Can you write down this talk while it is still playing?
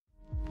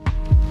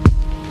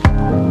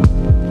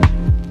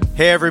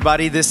Hey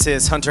everybody, this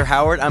is Hunter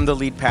Howard. I'm the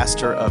lead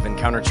pastor of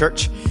Encounter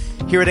Church.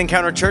 Here at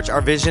Encounter Church, our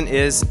vision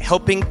is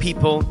helping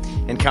people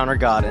encounter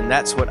God, and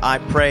that's what I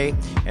pray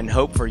and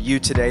hope for you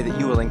today, that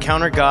you will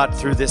encounter God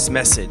through this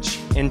message.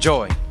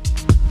 Enjoy.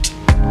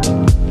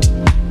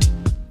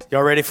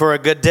 Y'all ready for a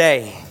good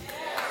day?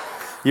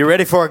 You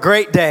ready for a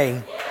great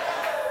day?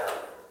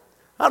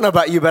 I don't know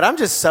about you, but I'm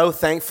just so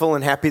thankful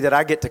and happy that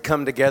I get to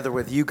come together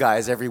with you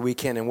guys every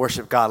weekend and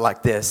worship God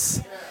like this.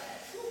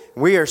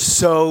 We are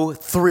so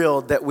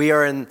thrilled that we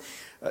are in,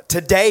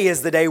 today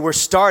is the day we're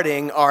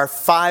starting our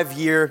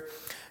 5-year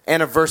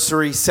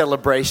anniversary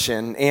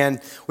celebration. And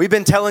we've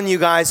been telling you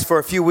guys for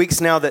a few weeks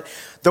now that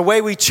the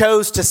way we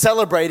chose to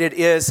celebrate it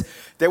is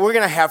that we're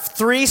going to have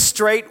 3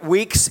 straight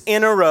weeks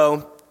in a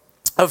row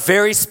of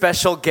very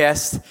special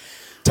guests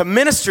to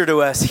minister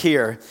to us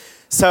here.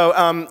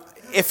 So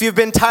if you've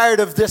been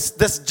tired of this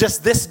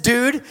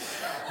dude,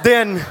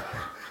 then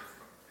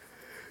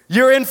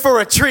you're in for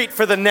a treat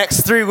for the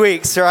next 3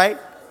 weeks, right?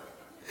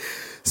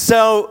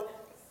 So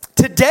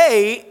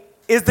today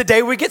is the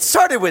day we get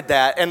started with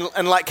that.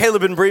 And like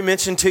Caleb and Bree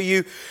mentioned to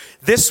you,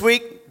 this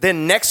week,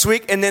 then next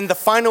week, and then the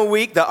final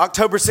week, the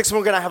October 6th,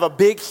 we're going to have a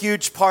big,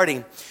 huge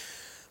party.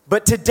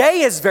 But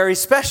today is very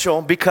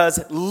special because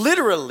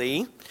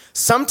literally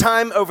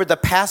sometime over the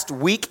past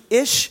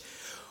week-ish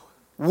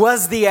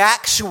was the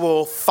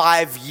actual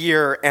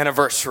 5-year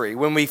anniversary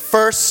when we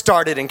first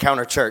started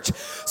Encounter Church.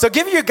 So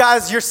give you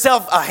guys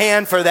yourself a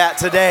hand for that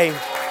today.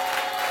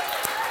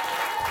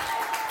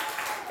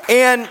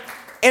 And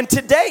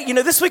today, you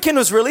know, this weekend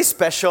was really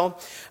special.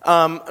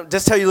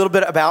 Just tell you a little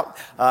bit about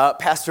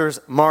Pastors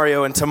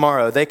Mario and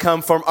Tamaro. They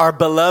come from our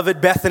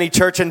beloved Bethany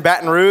Church in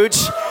Baton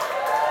Rouge.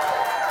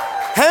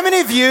 How many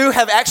of you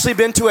have actually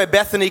been to a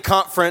Bethany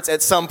conference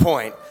at some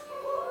point?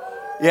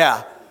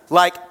 Yeah.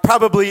 Like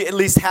probably at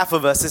least half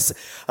of us.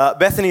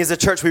 Bethany is a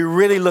church we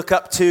really look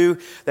up to.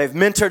 They've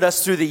mentored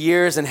us through the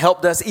years and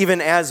helped us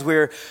even as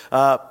we're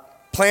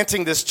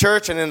planting this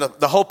church and in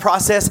the whole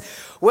process.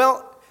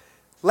 Well,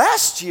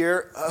 last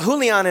year,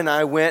 Julian and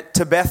I went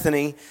to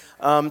Bethany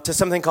to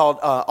something called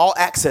All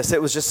Access.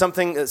 It was just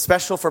something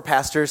special for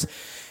pastors.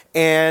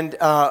 And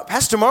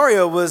Pastor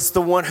Mario was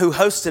the one who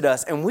hosted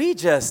us, and we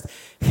just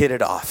hit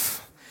it off.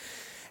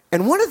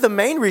 And one of the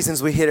main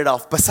reasons we hit it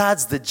off,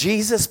 besides the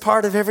Jesus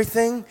part of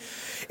everything,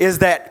 is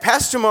that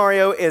Pastor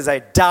Mario is a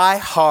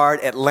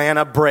die-hard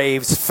Atlanta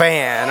Braves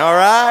fan, all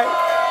right?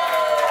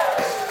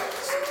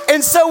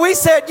 And so we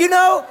said, you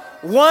know,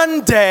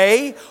 one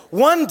day,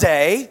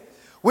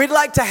 we'd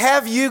like to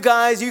have you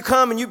guys, you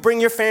come and you bring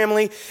your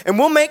family, and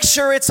we'll make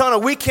sure it's on a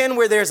weekend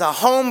where there's a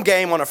home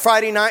game on a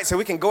Friday night so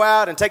we can go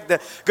out and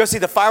go see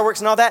the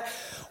fireworks and all that.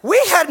 We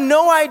had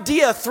no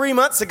idea 3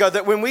 months ago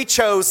that when we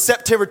chose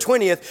September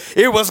 20th,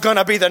 it was going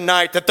to be the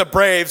night that the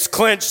Braves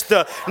clinched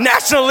the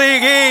National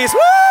League East.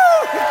 Woo!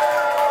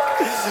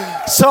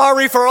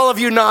 Sorry for all of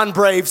you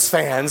non-Braves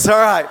fans, all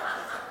right.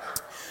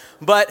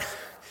 But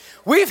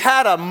we've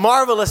had a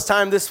marvelous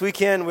time this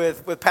weekend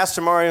with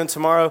Pastor Mario and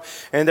Tamaro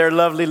and their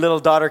lovely little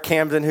daughter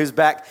Camden, who's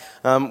back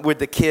with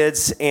the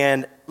kids.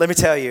 And let me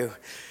tell you,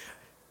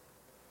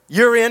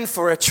 you're in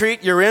for a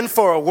treat. You're in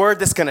for a word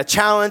that's going to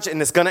challenge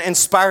and it's going to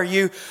inspire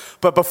you.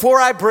 But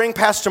before I bring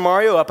Pastor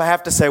Mario up, I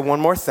have to say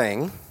one more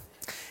thing,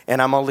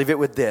 and I'm going to leave it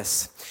with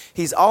this.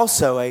 He's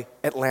also a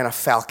Atlanta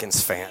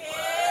Falcons fan.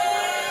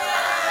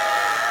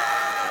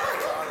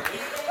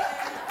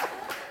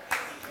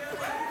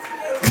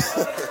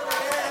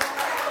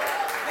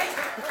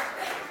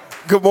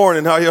 Good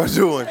morning. How y'all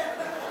doing?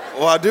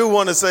 Well, I do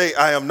want to say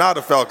I am not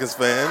a Falcons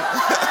fan.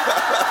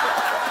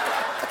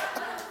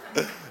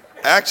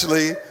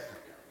 Actually,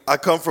 I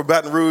come from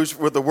Baton Rouge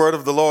with the word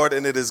of the Lord,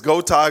 and it is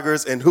go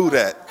Tigers and who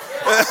dat.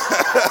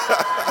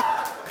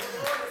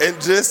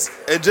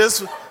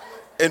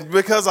 and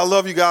because I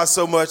love you guys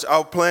so much,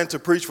 I'll plan to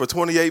preach for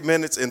 28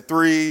 minutes and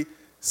 3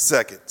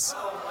 seconds.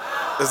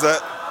 Is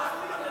that?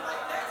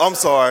 I'm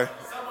sorry.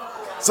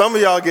 Some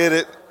of y'all get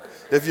it.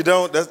 If you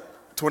don't, that's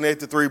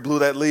 28-3 blew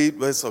that lead,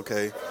 but it's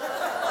okay.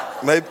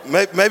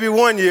 Maybe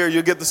one year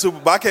you'll get the Super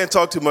Bowl. I can't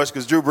talk too much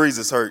because Drew Brees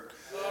is hurt.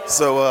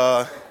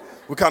 So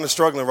we're kind of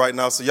struggling right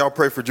now. So y'all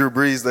pray for Drew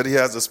Brees that he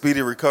has a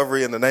speedy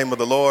recovery in the name of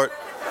the Lord,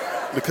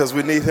 because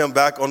we need him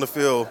back on the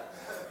field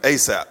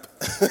ASAP.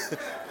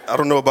 I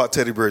don't know about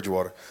Teddy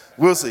Bridgewater.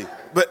 We'll see.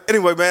 But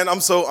anyway, man,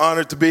 I'm so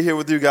honored to be here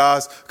with you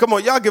guys. Come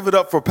on, y'all give it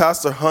up for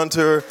Pastor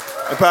Hunter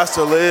and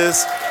Pastor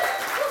Liz.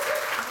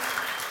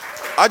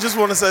 I just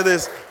want to say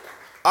this.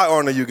 I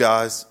honor you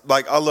guys.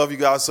 Like, I love you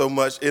guys so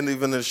much, and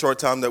even in the short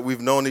time that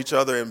we've known each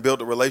other and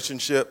built a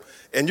relationship.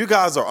 And you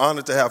guys are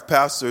honored to have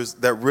pastors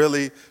that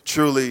really,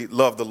 truly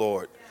love the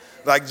Lord.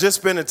 Like, just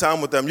spending time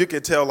with them, you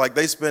can tell, like,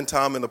 they spend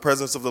time in the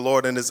presence of the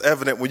Lord, and it's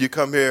evident when you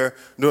come here,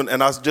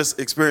 and I just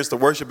experienced the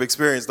worship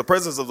experience. The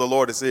presence of the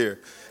Lord is here.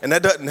 And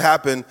that doesn't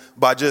happen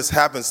by just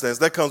happenstance.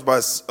 That comes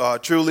by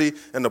truly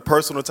in the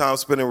personal time,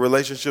 spending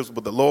relationships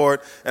with the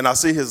Lord. And I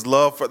see his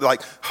love for,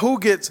 like, who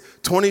gets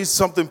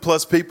 20-something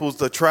plus people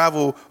to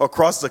travel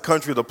across the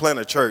country to plant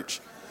a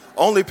church?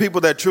 Only people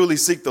that truly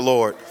seek the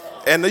Lord.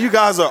 And you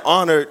guys are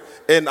honored.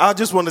 And I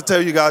just want to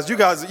tell you guys,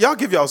 y'all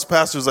give y'all's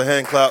pastors a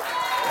hand clap.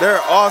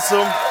 They're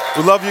awesome.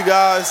 We love you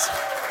guys.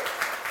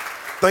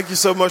 Thank you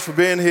so much for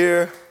being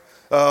here.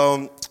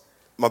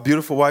 My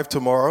beautiful wife,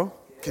 Tomorrow.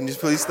 Can you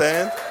please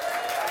stand?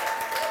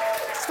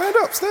 Stand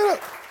up, stand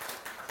up.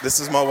 This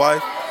is my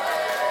wife.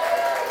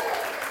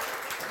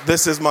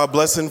 This is my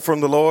blessing from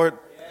the Lord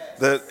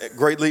that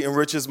greatly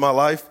enriches my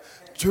life.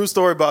 True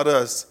story about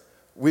us.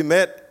 We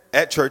met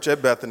at church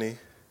at Bethany,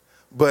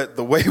 but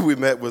the way we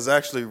met was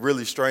actually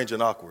really strange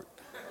and awkward.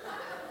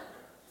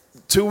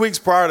 2 weeks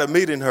prior to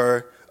meeting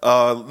her,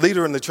 a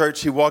leader in the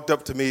church, he walked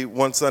up to me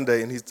one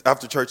Sunday, and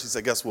after church, he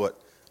said, guess what?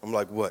 I'm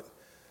like, what?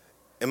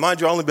 And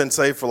mind you, I only been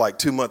saved for like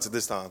 2 months at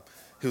this time.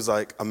 He was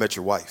like, I met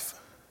your wife.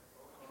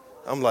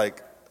 I'm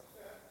like,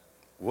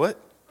 what?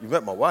 You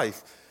met my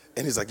wife?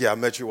 And he's like, yeah, I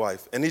met your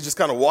wife. And he just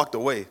kind of walked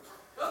away.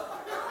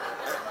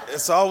 And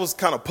so I was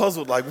kind of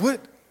puzzled, like, what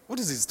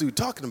is this dude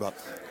talking about?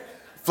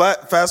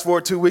 Fast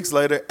forward 2 weeks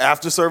later,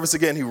 after service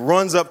again, he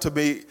runs up to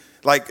me,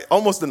 like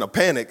almost in a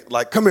panic,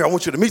 like, come here, I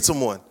want you to meet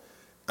someone.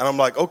 And I'm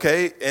like,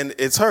 okay, and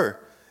it's her.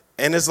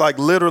 And it's like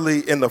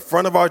literally in the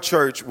front of our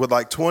church with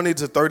like 20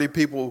 to 30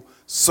 people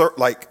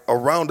like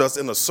around us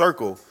in a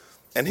circle.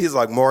 And he's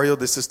like, Mario,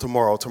 this is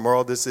Tomorrow.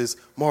 Tomorrow, this is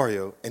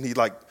Mario. And he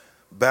like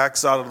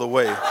backs out of the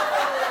way.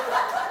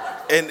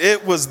 And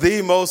it was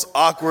the most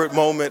awkward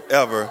moment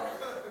ever.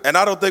 And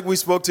I don't think we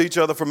spoke to each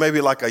other for maybe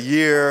like a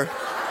year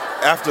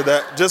after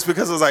that, just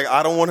because it was like,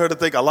 I don't want her to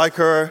think I like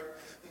her.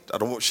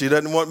 She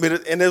doesn't want me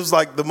to. And it was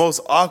like the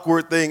most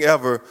awkward thing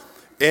ever.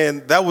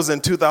 And that was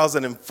in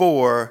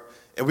 2004,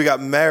 and we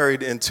got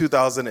married in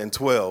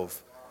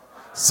 2012.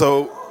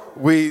 So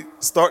I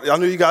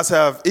know you guys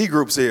have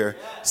e-groups here.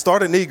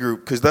 Start an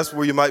e-group, because that's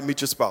where you might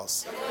meet your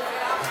spouse.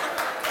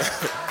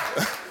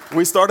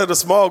 We started a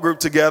small group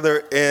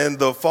together in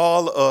the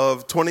fall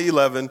of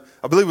 2011.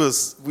 I believe it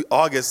was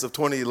August of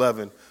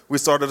 2011. We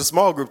started a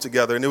small group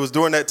together, and it was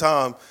during that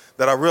time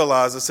that I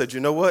realized, I said, you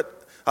know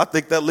what? I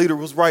think that leader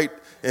was right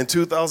in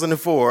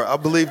 2004. I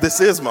believe this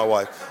is my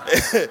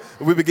wife.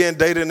 We began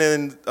dating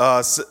in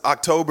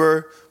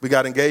October. We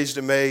got engaged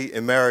in May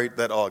and married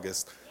that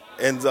August.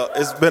 And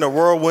it's been a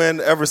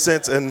whirlwind ever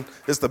since, and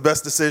it's the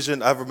best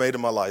decision I ever made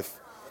in my life.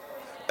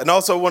 And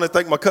also I want to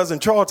thank my cousin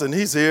Charlton.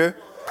 He's here.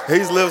 He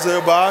lives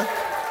nearby.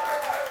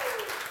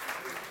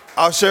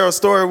 I'll share a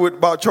story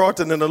about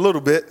Charlton in a little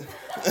bit.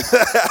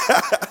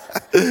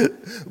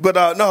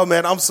 But no,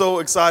 man, I'm so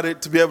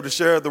excited to be able to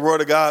share the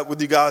Word of God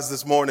with you guys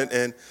this morning.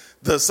 And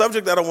the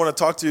subject that I want to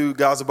talk to you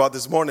guys about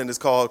this morning is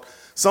called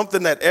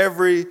something that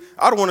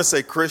I don't want to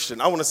say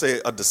Christian, I want to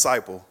say a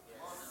disciple.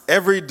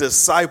 Every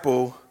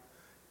disciple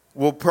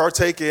will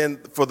partake in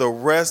for the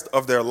rest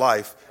of their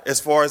life as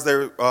far as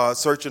they're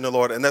searching the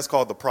Lord, and that's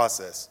called the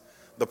process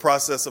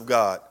of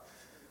God.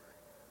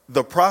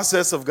 The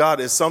process of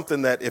God is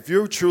something that if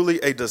you're truly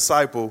a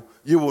disciple,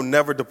 you will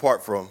never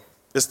depart from.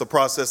 It's the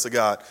process of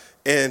God.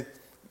 And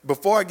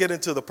before I get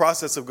into the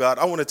process of God,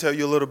 I want to tell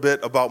you a little bit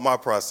about my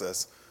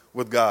process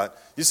with God.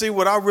 You see,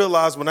 what I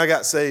realized when I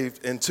got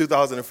saved in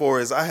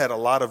 2004 is I had a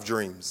lot of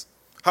dreams.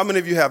 How many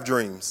of you have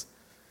dreams?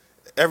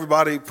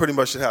 Everybody pretty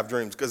much should have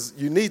dreams, because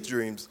you need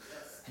dreams.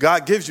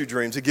 God gives you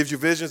dreams. He gives you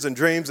visions and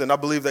dreams, and I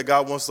believe that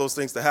God wants those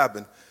things to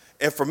happen.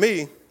 And for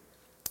me,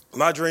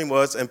 my dream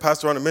was, and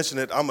Pastor Arnold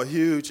mentioned it, I'm a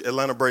huge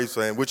Atlanta Braves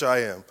fan, which I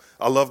am.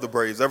 I love the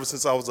Braves ever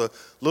since I was a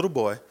little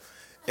boy.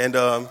 And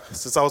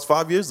since I was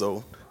 5 years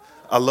old,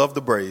 I love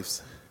the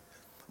Braves.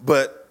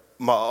 But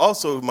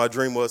my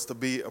dream was to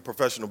be a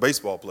professional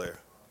baseball player.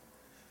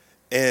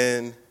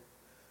 And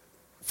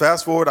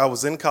fast forward, I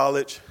was in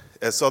college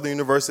at Southern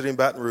University in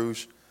Baton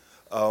Rouge.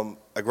 I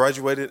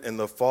graduated in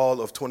the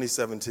fall of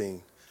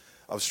 2017.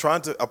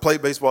 I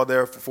played baseball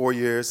there for 4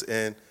 years,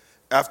 and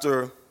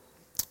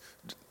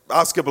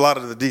I'll skip a lot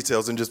of the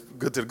details and just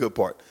get to the good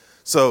part.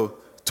 So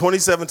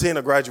 2017,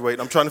 I graduate.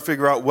 I'm trying to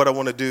figure out what I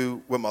want to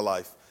do with my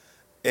life.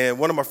 And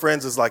one of my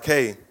friends is like,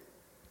 hey,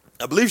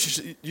 I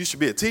believe you should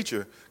be a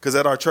teacher, because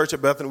at our church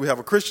at Bethany, we have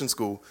a Christian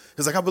school.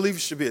 He's like, I believe you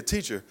should be a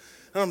teacher.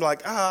 And I'm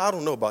like, I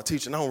don't know about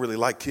teaching. I don't really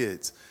like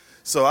kids.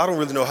 So I don't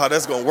really know how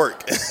that's going to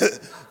work.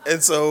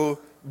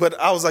 But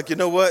I was like, you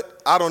know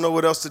what? I don't know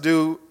what else to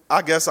do.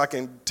 I guess I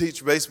can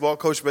teach baseball,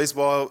 coach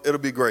baseball. It'll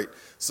be great.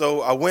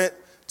 So I went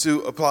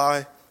to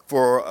apply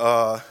for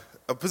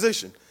a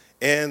position.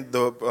 And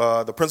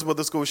the principal of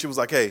the school, she was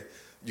like, hey,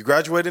 you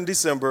graduate in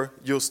December,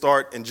 you'll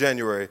start in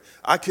January.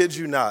 I kid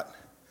you not.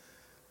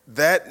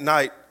 That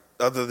night,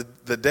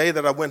 the day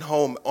that I went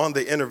home on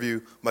the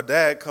interview, my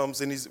dad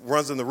comes and he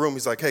runs in the room.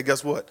 He's like, hey,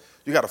 guess what?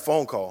 You got a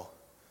phone call.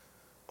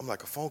 I'm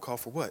like, a phone call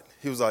for what?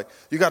 He was like,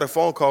 you got a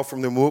phone call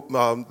from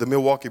the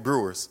Milwaukee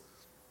Brewers.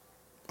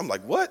 I'm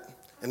like, what?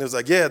 And he was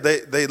like, yeah,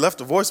 they left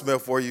a voicemail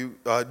for you.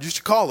 You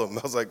should call them.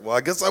 I was like, well,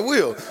 I guess I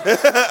will.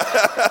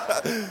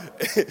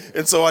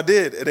 And so I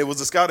did. And it was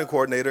the scouting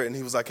coordinator. And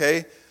he was like,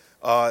 hey,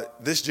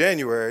 this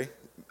January,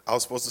 I'm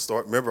supposed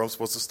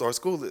to start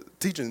school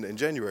teaching in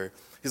January.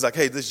 He's like,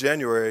 hey, this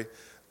January,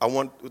 I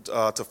want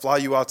to fly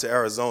you out to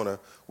Arizona.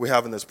 We're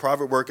having this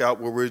private workout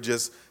where we're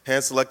just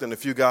hand selecting a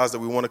few guys that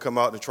we want to come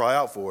out and try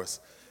out for us.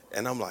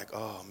 And I'm like,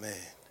 oh, man,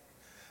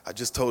 I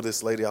just told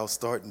this lady I'll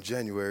start in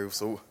January,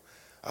 so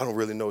I don't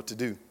really know what to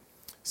do.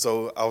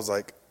 So I was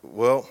like,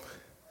 well,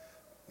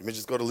 let me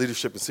just go to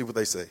leadership and see what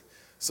they say.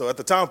 So at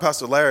the time,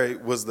 Pastor Larry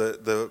was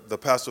the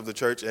pastor of the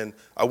church, and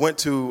I went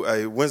to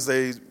a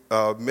Wednesday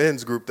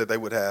men's group that they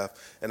would have,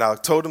 and I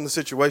told him the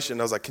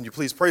situation. I was like, can you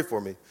please pray for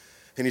me?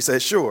 And he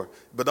said, sure.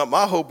 But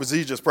my hope was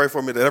he just pray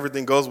for me that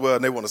everything goes well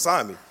and they want to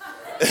sign me.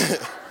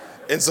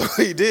 And so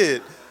he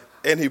did.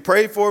 And he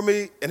prayed for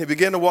me, and he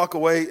began to walk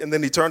away, and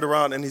then he turned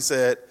around and he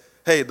said,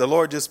 hey, the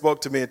Lord just spoke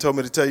to me and told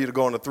me to tell you to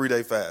go on a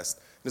 3-day fast.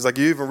 He's like,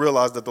 you even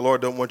realize that the Lord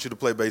don't want you to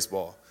play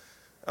baseball.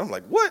 I'm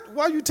like, what?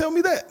 Why you tell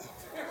me that?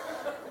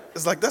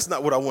 It's like, that's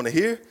not what I want to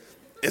hear.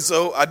 And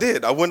so I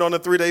did. I went on a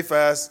 3-day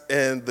fast,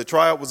 and the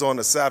tryout was on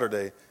a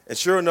Saturday. And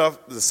sure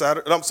enough,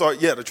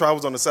 the tryout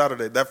was on a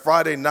Saturday. That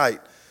Friday night,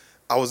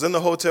 I was in the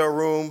hotel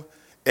room,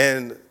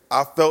 and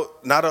I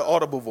felt not an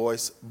audible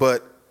voice,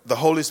 but the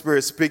Holy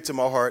Spirit speak to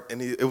my heart,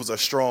 and it was a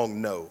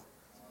strong no.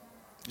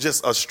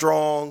 Just a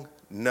strong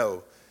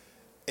no.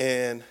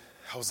 And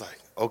I was like,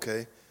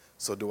 okay,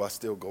 so do I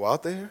still go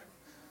out there?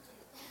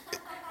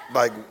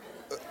 Like,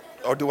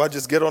 or do I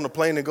just get on the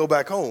plane and go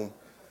back home?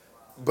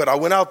 But I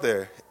went out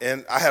there,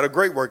 and I had a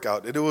great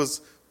workout. It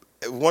was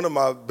one of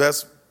my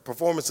best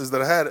performances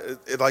that I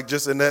had, like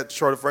just in that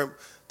short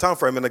time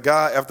frame. And the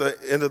guy, after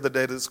the end of the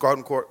day, the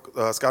scouting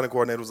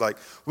coordinator was like,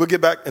 we'll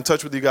get back in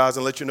touch with you guys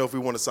and let you know if we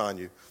want to sign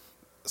you.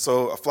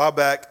 So I fly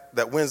back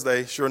that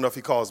Wednesday. Sure enough,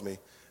 he calls me. And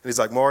he's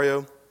like,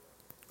 Mario,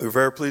 we're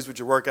very pleased with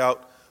your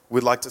workout.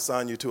 We'd like to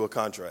sign you to a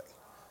contract.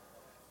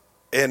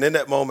 And in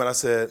that moment, I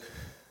said,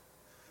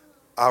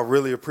 I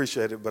really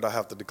appreciate it, but I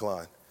have to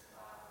decline.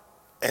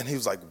 And he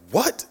was like,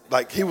 what?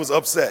 Like, he was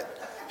upset.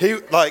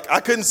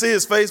 I couldn't see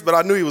his face, but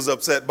I knew he was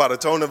upset by the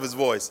tone of his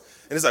voice.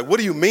 And he's like, what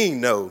do you mean,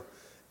 no?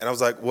 And I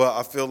was like, well,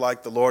 I feel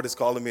like the Lord is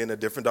calling me in a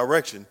different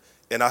direction,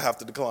 and I have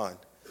to decline.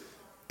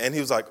 And he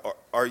was like,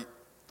 are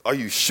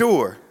you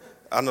sure?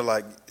 I'm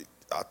like,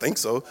 I think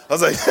so. I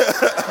was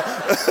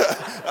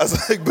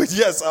like, but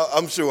yes,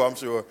 I'm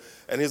sure.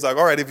 And he's like,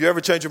 all right, if you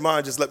ever change your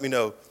mind, just let me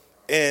know.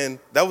 And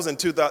that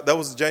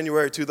was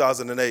January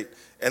 2008,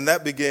 and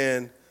that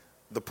began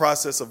the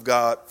process of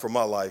God for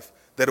my life,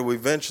 that it will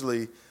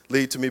eventually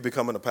lead to me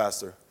becoming a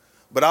pastor.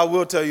 But I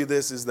will tell you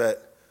this, is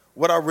that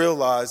what I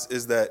realized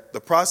is that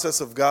the process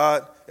of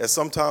God, as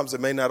sometimes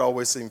it may not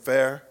always seem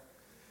fair,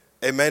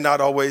 it may not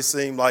always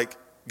seem like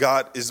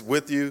God is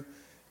with you,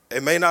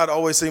 it may not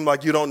always seem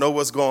like you don't know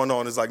what's going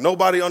on. It's like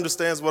nobody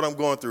understands what I'm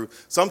going through.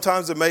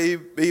 Sometimes it may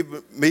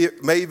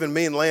even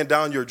mean laying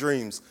down your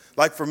dreams,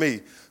 like for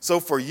me.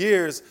 So for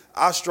years,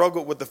 I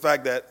struggled with the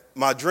fact that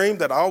my dream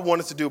that I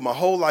wanted to do my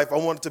whole life, I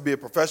wanted to be a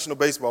professional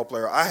baseball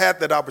player. I had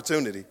that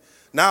opportunity.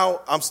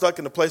 Now I'm stuck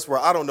in a place where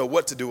I don't know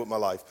what to do with my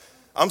life.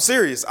 I'm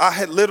serious. I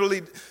had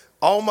literally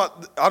I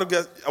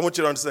want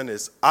you to understand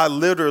this. I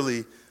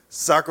literally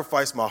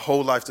sacrificed my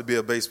whole life to be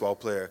a baseball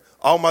player.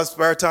 All my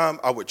spare time,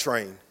 I would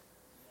train.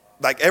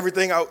 Like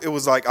everything, it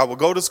was like I would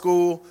go to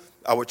school,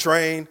 I would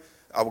train,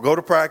 I would go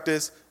to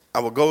practice, I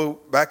would go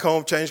back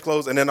home, change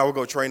clothes, and then I would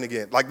go train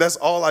again. Like that's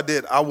all I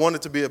did. I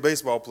wanted to be a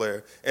baseball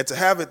player. And to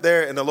have it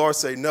there and the Lord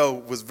say no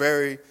was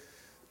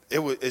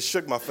it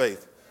shook my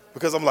faith.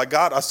 Because I'm like,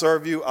 God, I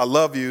serve you, I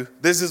love you.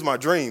 This is my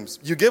dreams.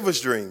 You give us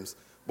dreams.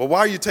 But why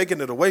are you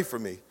taking it away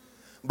from me?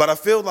 But I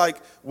feel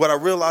like what I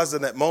realized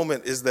in that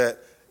moment is that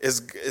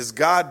is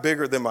God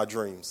bigger than my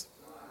dreams?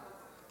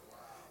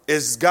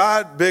 Is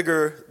God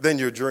bigger than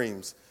your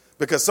dreams?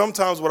 Because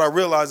sometimes what I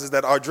realize is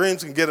that our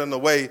dreams can get in the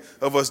way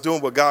of us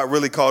doing what God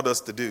really called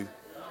us to do. And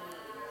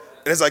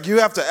it's like you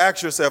have to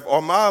ask yourself,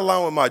 am I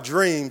allowing my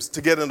dreams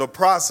to get in the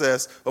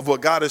process of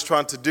what God is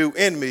trying to do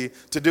in me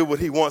to do what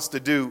he wants to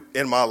do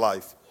in my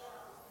life?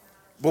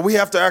 But we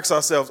have to ask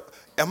ourselves,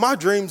 are my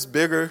dreams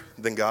bigger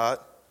than God?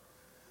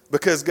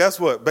 Because guess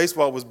what?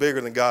 Baseball was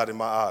bigger than God in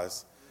my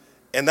eyes.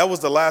 And that was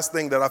the last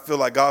thing that I feel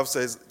like God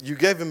says, you've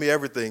given me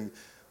everything,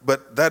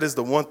 but that is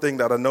the one thing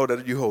that I know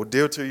that you hold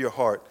dear to your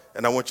heart,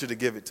 and I want you to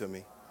give it to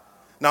me.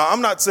 Now,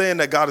 I'm not saying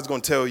that God is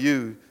going to tell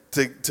you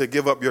to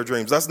give up your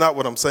dreams. That's not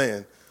what I'm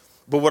saying.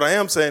 But what I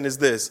am saying is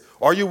this.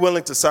 Are you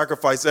willing to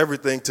sacrifice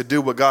everything to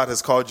do what God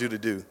has called you to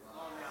do?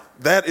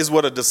 That is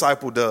what a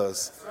disciple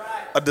does.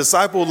 A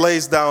disciple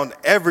lays down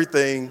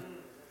everything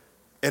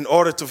in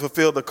order to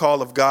fulfill the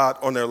call of God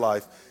on their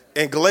life.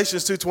 In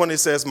Galatians 2:20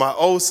 says, my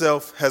old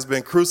self has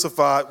been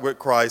crucified with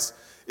Christ.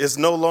 It's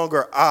no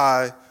longer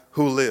I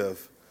who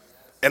live.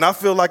 And I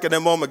feel like in that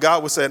moment,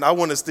 God was saying, I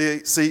want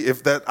to see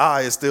if that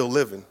I is still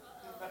living.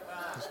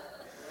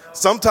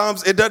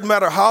 Sometimes it doesn't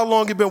matter how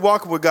long you've been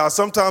walking with God.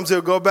 Sometimes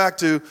he'll go back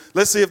to,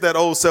 let's see if that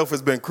old self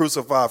has been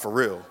crucified for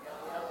real.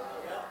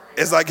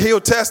 It's like he'll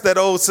test that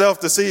old self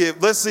to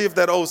let's see if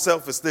that old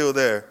self is still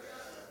there.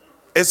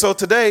 And so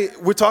today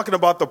we're talking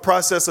about the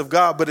process of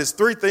God, but it's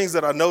three things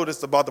that I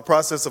noticed about the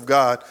process of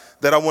God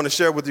that I want to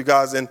share with you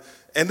guys. And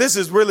this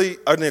is really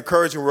an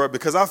encouraging word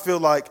because I feel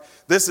like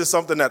this is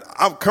something that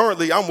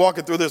I'm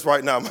walking through this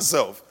right now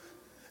myself.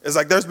 It's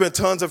like there's been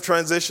tons of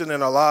transition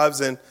in our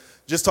lives, and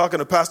just talking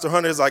to Pastor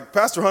Hunter, it's like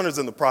Pastor Hunter's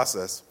in the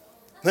process.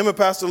 Him and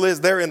Pastor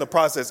Liz, they're in the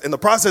process, and the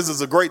process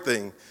is a great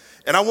thing.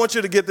 And I want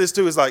you to get this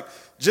too. It's like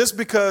just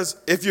because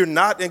if you're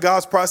not in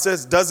God's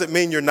process doesn't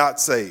mean you're not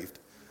saved.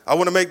 I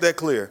want to make that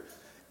clear.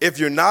 If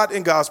you're not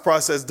in God's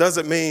process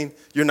doesn't mean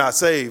you're not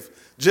saved.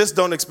 Just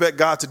don't expect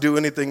God to do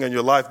anything in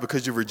your life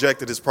because you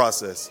rejected his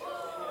process.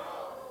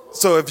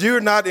 So if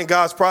you're not in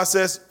God's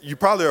process, you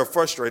probably are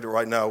frustrated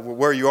right now with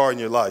where you are in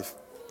your life.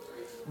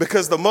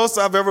 Because the most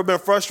I've ever been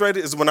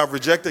frustrated is when I've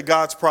rejected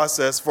God's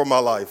process for my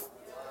life.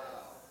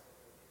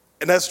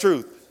 And that's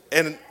truth.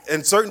 And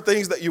certain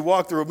things that you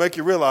walk through make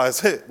you realize,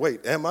 hey,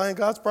 wait, am I in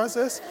God's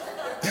process?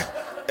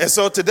 And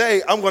so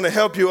today, I'm going to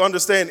help you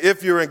understand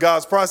if you're in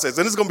God's process.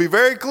 And it's going to be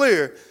very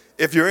clear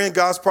if you're in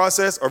God's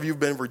process or if you've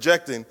been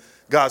rejecting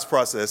God's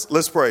process.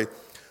 Let's pray.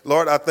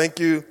 Lord, I thank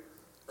you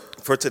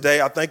for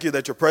today. I thank you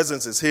that your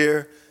presence is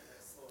here.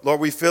 Lord,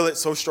 we feel it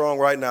so strong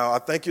right now. I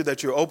thank you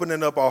that you're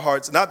opening up our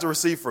hearts, not to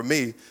receive from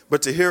me,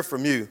 but to hear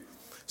from you.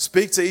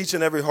 Speak to each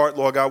and every heart,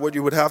 Lord God, what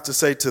you would have to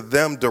say to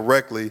them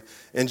directly.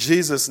 In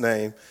Jesus'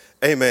 name,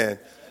 amen.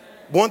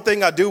 One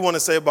thing I do want to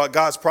say about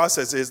God's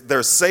process is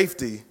there's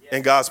safety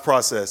in God's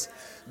process.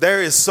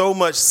 There is so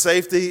much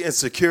safety and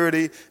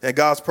security in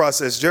God's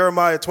process.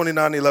 Jeremiah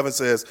 29:11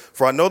 says,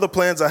 "For I know the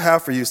plans I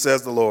have for you,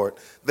 says the Lord.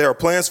 They are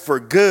plans for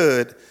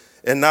good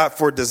and not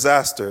for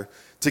disaster,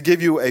 to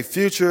give you a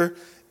future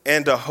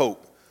and a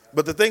hope."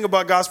 But the thing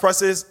about God's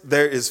process,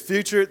 there is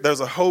future, there's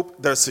a hope,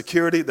 there's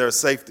security, there's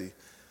safety.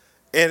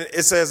 And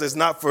it says it's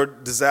not for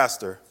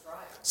disaster.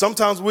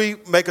 Sometimes we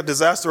make a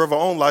disaster of our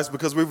own lives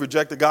because we've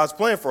rejected God's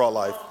plan for our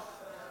life.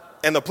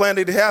 And the plan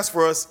that he has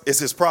for us is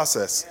his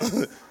process.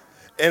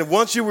 And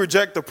once you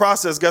reject the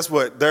process, guess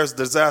what? There's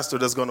disaster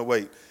that's going to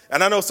wait.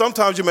 And I know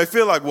sometimes you may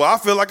feel like, well, I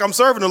feel like I'm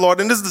serving the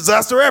Lord and there's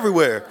disaster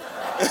everywhere.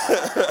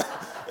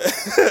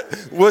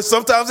 Well,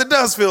 sometimes it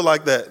does feel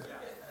like that.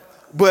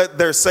 But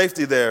there's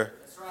safety there.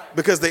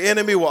 Because the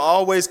enemy will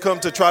always come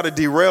to try to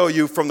derail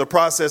you from the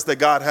process that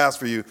God has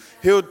for you.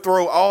 He'll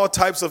throw all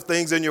types of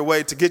things in your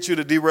way to get you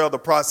to derail the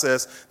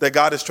process that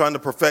God is trying to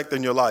perfect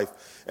in your life.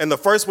 And the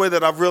first way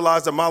that I've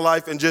realized in my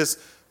life and just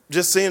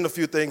seeing a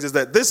few things is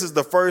that this is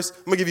the first.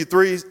 I'm going to give you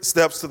 3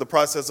 steps to the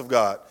process of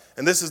God.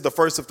 And this is the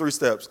first of 3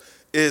 steps,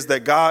 is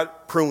that God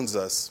prunes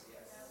us.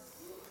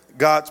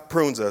 God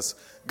prunes us.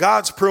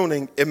 God's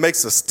pruning, it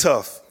makes us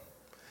tough.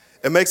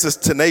 It makes us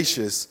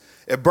tenacious.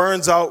 It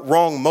burns out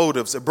wrong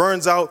motives. It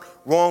burns out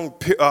wrong,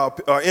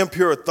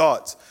 impure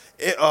thoughts,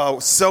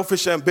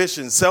 selfish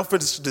ambitions,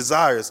 selfish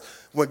desires.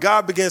 When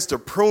God begins to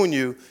prune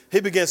you,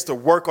 he begins to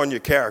work on your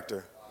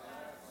character.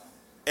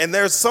 And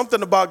there's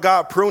something about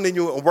God pruning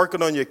you and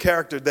working on your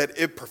character that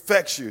it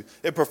perfects you.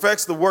 It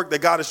perfects the work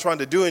that God is trying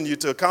to do in you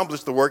to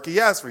accomplish the work he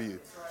has for you.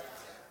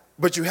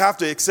 But you have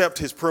to accept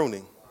his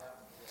pruning.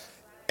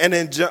 And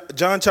in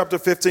John chapter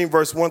 15,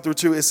 verse 1 through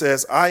 2, it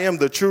says, "I am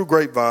the true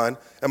grapevine,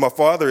 and my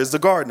Father is the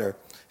gardener.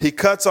 He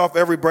cuts off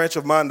every branch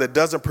of mine that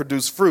doesn't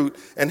produce fruit,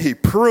 and he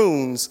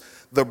prunes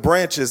the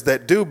branches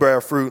that do bear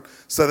fruit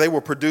so they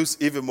will produce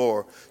even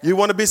more." You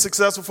want to be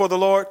successful for the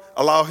Lord?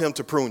 Allow him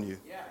to prune you.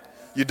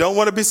 You don't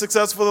want to be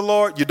successful for the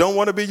Lord? You don't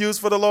want to be used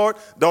for the Lord?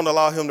 Don't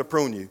allow him to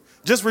prune you.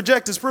 Just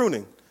reject his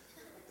pruning.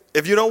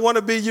 If you don't want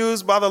to be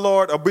used by the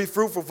Lord or be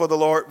fruitful for the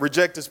Lord,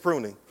 reject his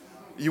pruning.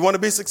 You want to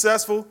be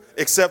successful?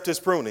 Accept his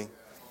pruning.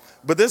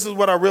 But this is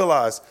what I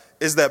realize,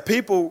 is that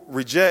people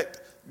reject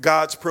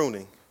God's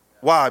pruning.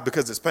 Why?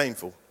 Because it's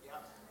painful.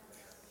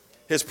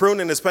 His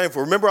pruning is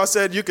painful. Remember I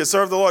said you can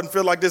serve the Lord and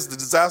feel like this is a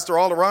disaster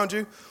all around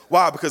you?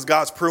 Why? Because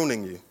God's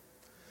pruning you.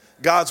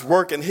 God's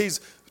working. He's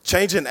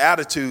changing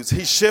attitudes.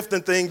 He's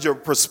shifting things, your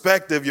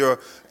perspective,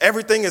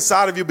 everything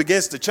inside of you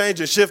begins to change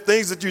and shift.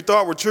 Things that you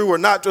thought were true or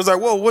not. Just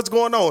like, whoa, what's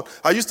going on?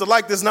 I used to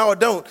like this, now I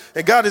don't.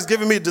 And God is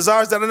giving me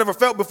desires that I never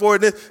felt before.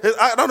 And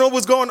I don't know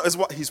what's going on.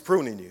 He's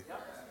pruning you.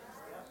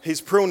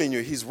 He's pruning you.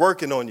 He's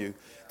working on you.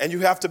 And you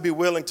have to be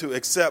willing to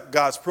accept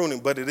God's pruning,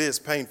 but it is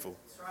painful.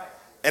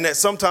 And that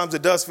sometimes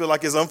it does feel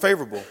like it's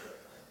unfavorable.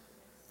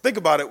 Think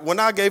about it. When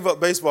I gave up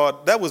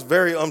baseball, that was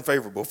very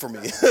unfavorable for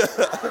me.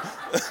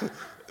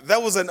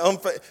 That was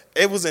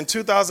it was in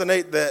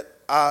 2008 that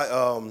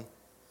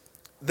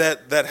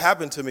that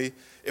happened to me.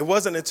 It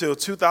wasn't until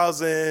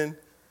 2000,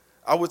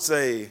 I would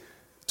say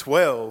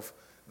 12,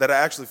 that I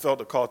actually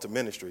felt a call to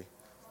ministry.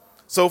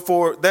 So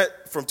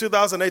from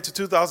 2008 to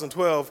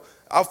 2012,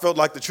 I felt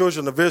like the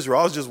children of Israel.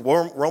 I was just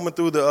roaming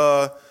through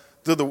the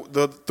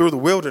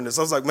wilderness.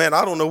 I was like, man,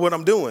 I don't know what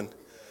I'm doing.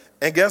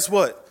 And guess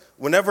what?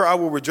 Whenever I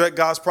will reject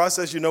God's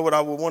process, you know what I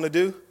would want to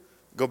do?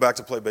 Go back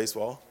to play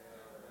baseball.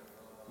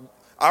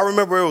 I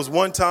remember it was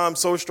one time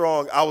so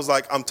strong, I was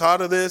like, I'm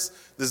tired of this.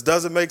 This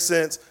doesn't make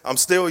sense. I'm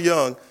still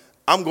young.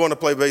 I'm going to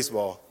play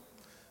baseball.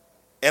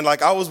 And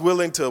like I was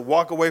willing to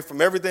walk away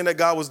from everything that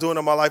God was doing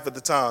in my life at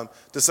the time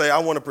to say I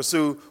want to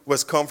pursue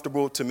what's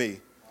comfortable to me.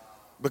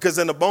 Because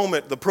in the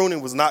moment, the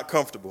pruning was not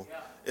comfortable.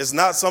 It's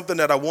not something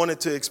that I wanted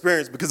to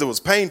experience because it was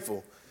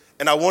painful.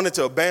 And I wanted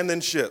to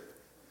abandon ship.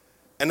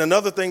 And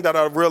another thing that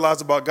I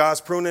realized about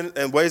God's pruning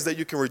and ways that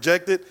you can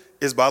reject it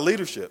is by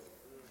leadership.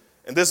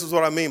 And this is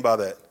what I mean by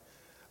that.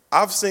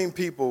 I've seen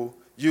people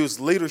use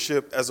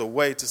leadership as a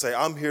way to say,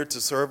 I'm here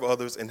to serve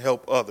others and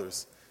help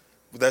others.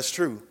 That's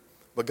true.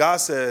 But God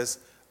says,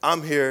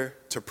 I'm here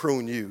to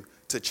prune you,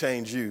 to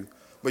change you.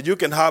 But you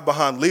can hide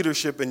behind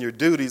leadership and your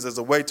duties as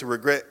a way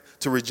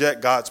to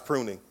reject God's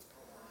pruning.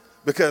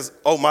 Because,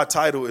 my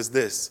title is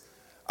this.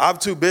 I'm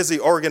too busy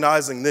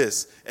organizing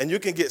this. And you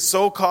can get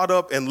so caught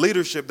up in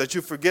leadership that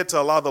you forget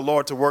to allow the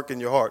Lord to work in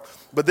your heart.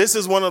 But this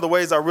is one of the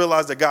ways I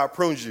realize that God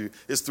prunes you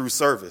is through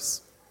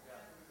service.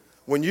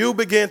 When you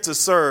begin to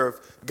serve,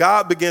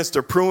 God begins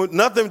to prune.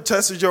 Nothing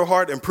tests your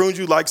heart and prunes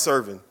you like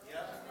serving.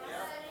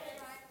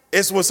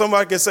 It's when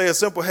somebody can say a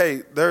simple,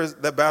 hey,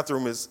 that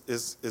bathroom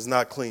is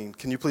not clean.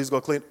 Can you please go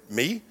clean?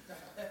 Me?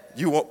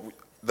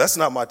 That's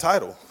not my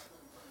title.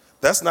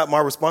 That's not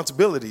my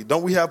responsibility.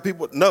 Don't we have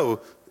people?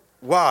 No.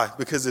 Why?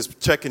 Because it's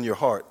checking your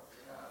heart.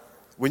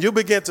 When you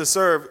begin to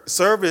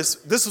service,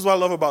 this is what I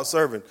love about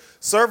serving.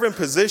 Serving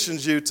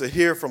positions you to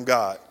hear from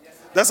God.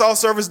 That's all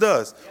service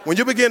does. When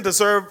you begin to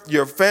serve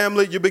your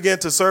family, you begin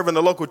to serve in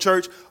the local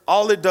church,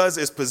 all it does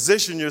is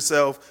position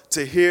yourself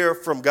to hear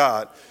from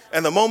God.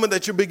 And the moment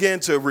that you begin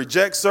to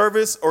reject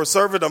service or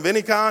servant of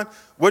any kind,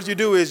 what you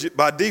do is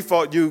by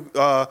default, you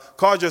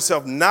cause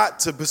yourself not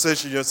to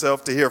position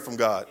yourself to hear from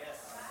God.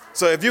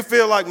 So if you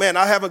feel like, man,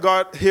 I haven't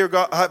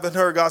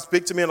heard God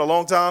speak to me in a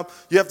long time,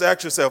 you have to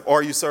ask yourself,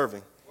 are you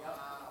serving?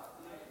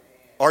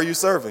 Are you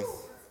serving?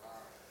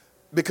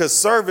 Because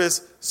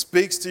service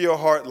speaks to your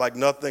heart like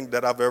nothing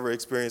that I've ever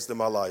experienced in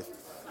my life.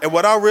 And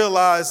what I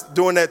realized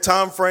during that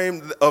time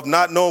frame of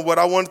not knowing what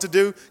I wanted to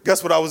do,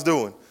 guess what I was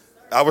doing?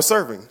 I was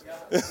serving.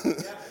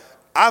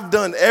 I've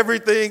done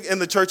everything in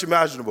the church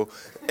imaginable.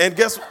 And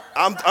guess what?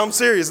 I'm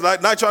serious,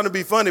 not trying to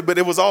be funny, but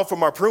it was all for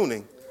my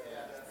pruning.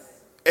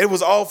 It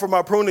was all for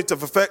my pruning to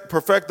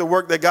perfect the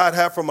work that God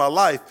had for my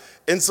life.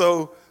 And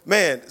so,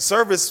 man,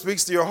 service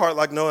speaks to your heart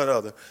like no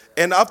other.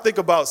 And I think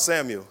about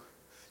Samuel.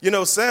 You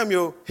know,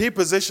 Samuel, he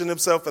positioned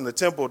himself in the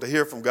temple to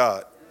hear from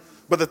God.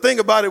 But the thing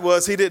about it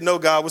was he didn't know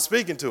God was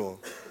speaking to him.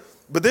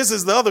 But this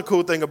is the other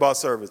cool thing about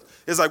service.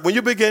 It's like when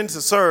you begin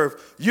to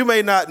serve, you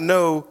may not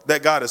know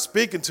that God is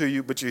speaking to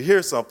you, but you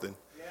hear something.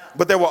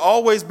 But there will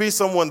always be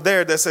someone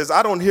there that says,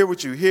 I don't hear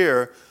what you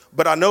hear,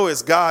 but I know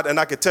it's God, and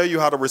I can tell you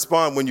how to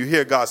respond when you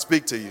hear God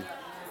speak to you.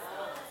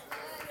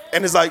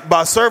 And it's like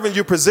by serving,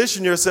 you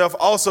position yourself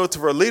also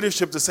for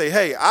leadership to say,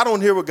 hey, I don't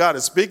hear what God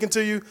is speaking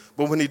to you,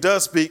 but when he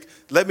does speak,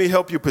 let me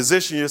help you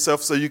position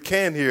yourself so you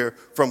can hear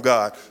from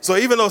God. So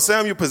even though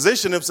Samuel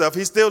positioned himself,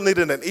 he still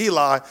needed an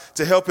Eli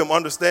to help him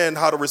understand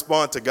how to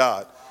respond to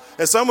God.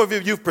 And some of you,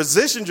 you've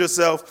positioned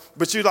yourself,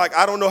 but you're like,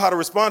 I don't know how to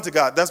respond to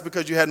God. That's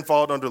because you hadn't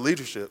fallen under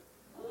leadership.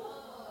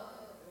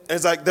 And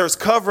it's like there's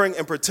covering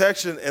and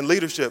protection and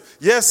leadership.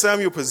 Yes,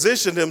 Samuel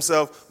positioned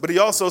himself, but he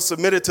also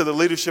submitted to the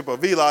leadership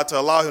of Eli to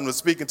allow him to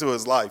speak into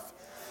his life.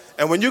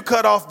 And when you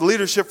cut off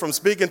leadership from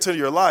speaking to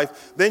your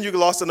life, then you get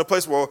lost in a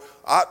place where,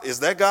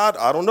 is that God?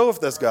 I don't know if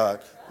that's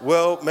God.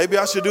 Well, maybe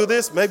I should do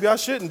this. Maybe I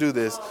shouldn't do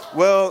this.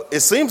 Well, it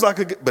seems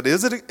like, but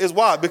is it? Is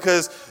why?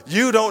 Because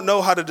you don't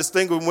know how to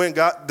distinguish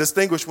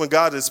when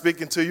God is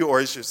speaking to you or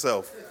it's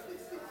yourself.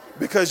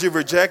 Because you've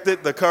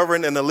rejected the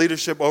covering and the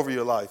leadership over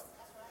your life.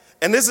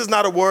 And this is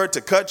not a word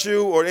to cut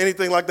you or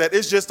anything like that.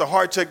 It's just a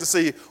heart check to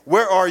see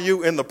where are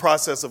you in the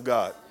process of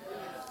God.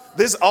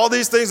 All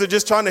these things are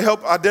just trying to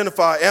help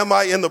identify, am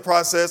I in the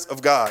process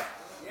of God?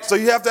 So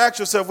you have to ask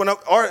yourself,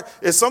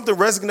 is something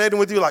resonating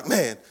with you like,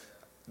 man,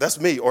 that's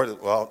me? Or,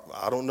 well,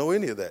 I don't know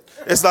any of that.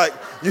 It's like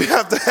you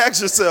have to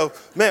ask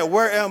yourself, man,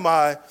 where am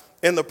I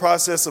in the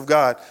process of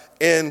God?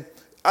 And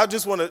I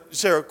just want to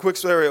share a quick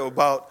story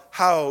about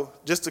how,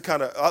 just to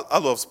kind of, I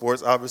love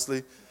sports,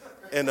 obviously.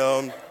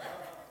 And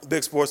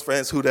big sports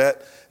fans, who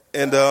that?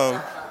 And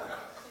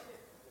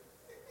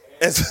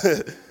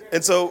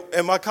so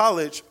in my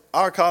college,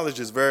 our college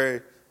is very,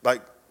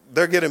 like,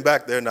 they're getting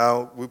back there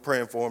now. We're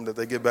praying for them that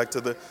they get back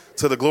to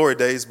the glory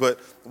days. But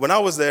when I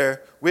was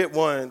there, we had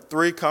won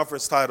 3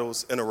 conference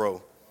titles in a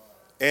row.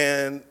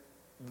 And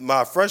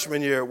my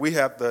freshman year, we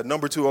had the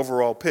number 2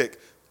 overall pick,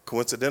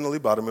 coincidentally,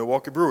 by the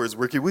Milwaukee Brewers,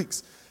 Ricky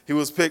Weeks. He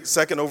was picked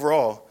 2nd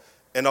overall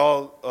in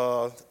all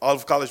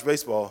of college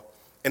baseball.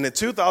 And in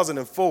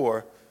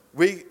 2004,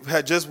 we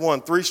had just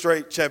won 3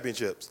 straight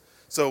championships.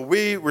 So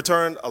we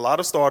returned a lot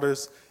of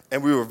starters,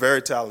 and we were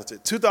very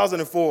talented.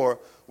 2004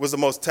 was the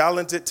most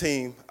talented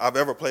team I've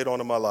ever played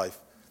on in my life.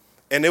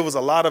 And there was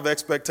a lot of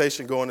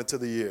expectation going into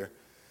the year.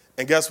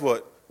 And guess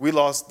what? We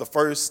lost the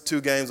first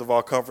 2 games of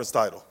our conference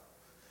title.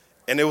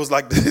 And it was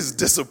like this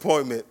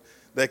disappointment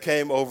that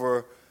came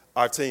over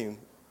our team.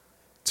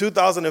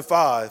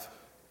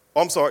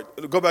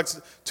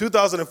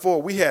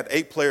 2004, we had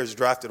 8 players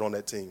drafted on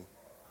that team.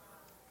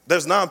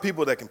 There's 9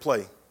 people that can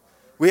play.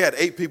 We had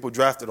 8 people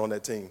drafted on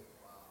that team.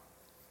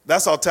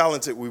 That's how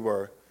talented we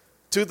were.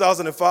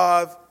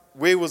 2005,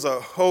 we was a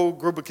whole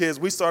group of kids.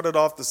 We started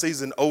off the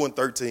season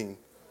 0-13.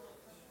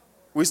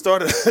 We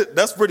started,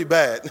 that's pretty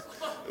bad.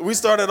 We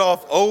started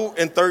off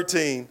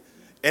 0-13.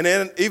 And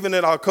then even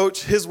in our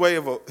coach, he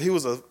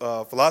was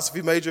a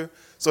philosophy major.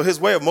 So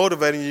his way of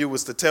motivating you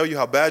was to tell you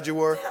how bad you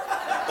were.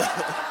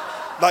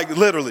 Like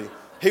literally,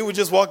 he would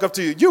just walk up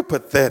to you, "You're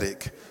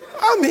pathetic.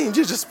 I mean,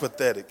 you're just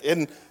pathetic."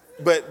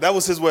 But that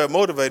was his way of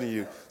motivating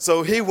you.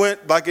 So he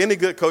went, like any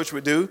good coach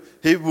would do,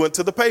 he went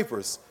to the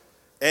papers.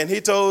 And he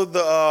told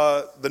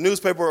the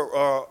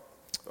newspaper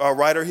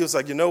writer, he was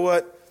like, "You know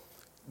what?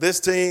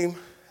 This team,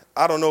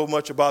 I don't know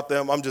much about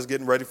them. I'm just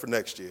getting ready for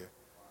next year."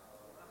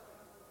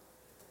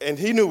 And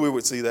he knew we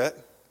would see that.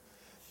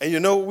 And you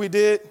know what we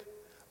did?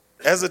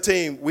 As a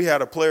team, we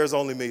had a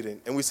players-only meeting.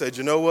 And we said,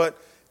 you know what?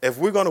 If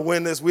we're going to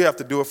win this, we have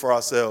to do it for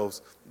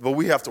ourselves. But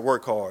we have to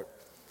work hard.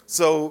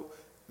 So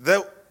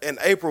that in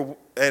April,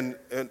 and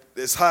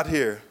it's hot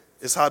here.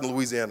 It's hot in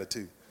Louisiana,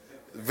 too.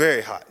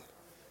 Very hot.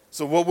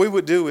 So what we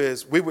would do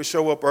is we would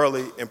show up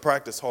early and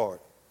practice hard.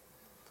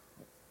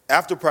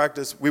 After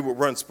practice, we would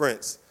run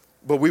sprints.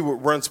 But we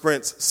would run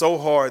sprints so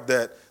hard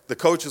that the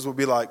coaches would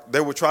be like,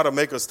 they would try to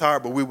make us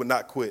tired, but we would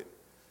not quit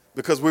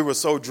because we were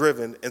so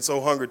driven and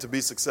so hungry to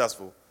be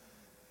successful.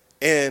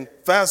 And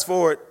fast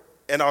forward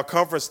in our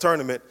conference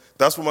tournament,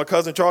 that's where my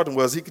cousin Charlton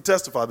was. He could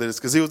testify to this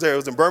because he was there. It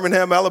was in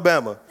Birmingham,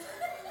 Alabama.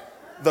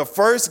 The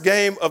first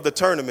game of the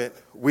tournament,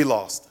 we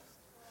lost.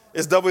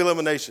 It's double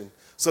elimination.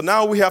 So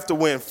now we have to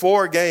win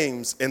 4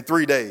 games in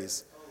 3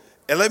 days.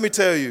 And let me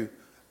tell you,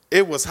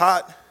 it was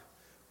hot.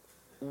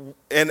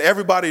 And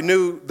everybody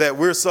knew that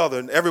we're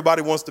Southern.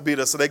 Everybody wants to beat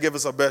us, so they give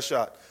us our best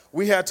shot.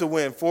 We had to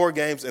win 4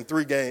 games in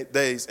 3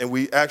 days, and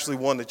we actually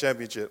won the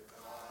championship.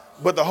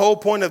 But the whole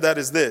point of that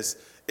is this,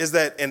 is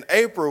that in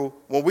April,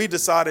 when we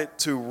decided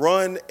to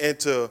run and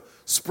to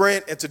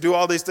sprint and to do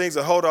all these things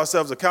and hold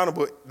ourselves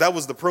accountable, that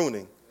was the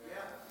pruning.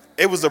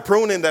 It was the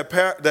pruning that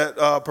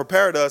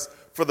prepared us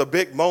for the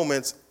big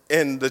moments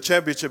in the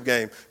championship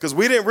game. Because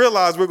we didn't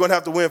realize we were going to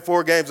have to win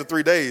 4 games in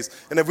 3 days.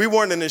 And if we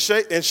weren't in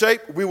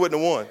shape, we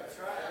wouldn't have won.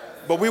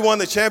 But we won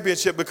the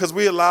championship because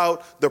we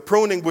allowed the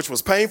pruning, which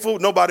was painful.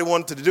 Nobody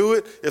wanted to do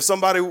it. If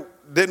somebody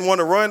didn't want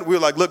to run, we were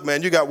like, "Look,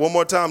 man, you got one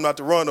more time not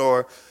to run,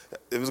 or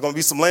it was going to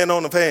be some laying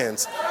on of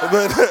hands."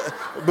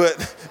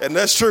 But and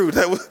that's true.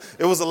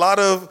 It was a lot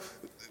of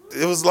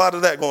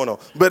that going on.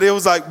 But it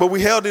was like, but we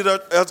held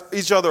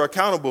each other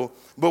accountable.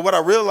 But what I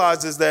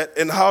realized is that,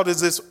 and how does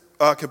this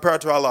compare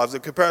to our lives?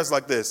 It compares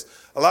like this.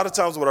 A lot of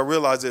times, what I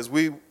realize is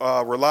we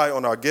rely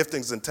on our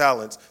giftings and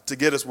talents to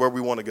get us where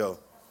we want to go.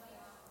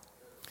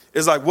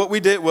 It's like what we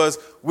did was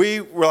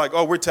we were like,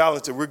 "Oh, we're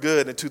talented, we're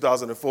good." In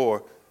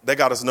 2004, they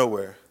got us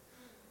nowhere.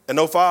 In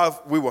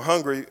 2005, we were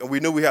hungry and we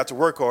knew we had to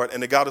work hard,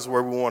 and it got us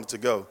where we wanted to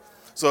go.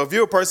 So if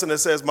you're a person that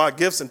says, "My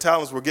gifts and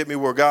talents will get me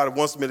where God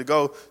wants me to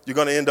go," you're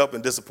going to end up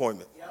in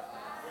disappointment.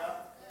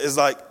 It's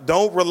like,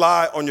 don't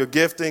rely on your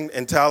gifting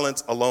and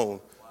talents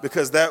alone,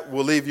 because that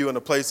will leave you in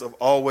a place of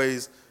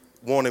always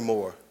wanting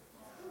more.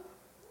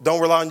 Don't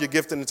rely on your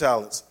gifting and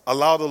talents.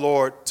 Allow the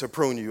Lord to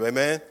prune you.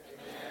 Amen?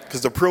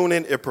 Because the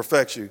pruning, it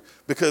perfects you.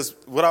 Because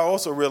what I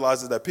also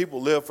realize is that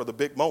people live for the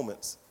big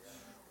moments.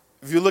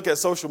 If you look at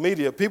social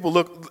media,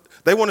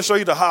 they want to show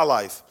you the high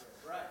life.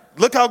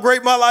 Look how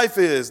great my life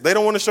is. They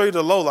don't want to show you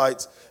the low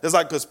lights. It's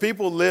like, because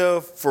people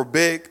live for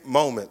big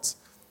moments.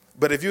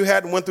 But if you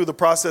hadn't went through the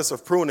process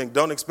of pruning,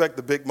 don't expect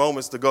the big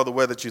moments to go the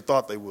way that you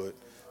thought they would,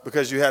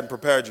 because you hadn't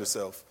prepared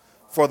yourself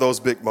for those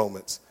big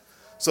moments.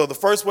 So the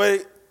first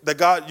way that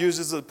God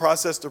uses the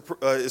process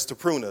is to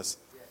prune us.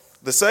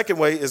 The second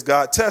way is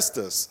God tests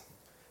us.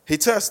 He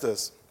tests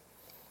us.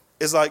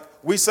 It's like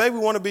we say we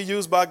want to be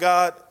used by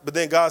God, but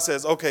then God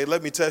says, "Okay,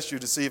 let me test you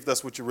to see if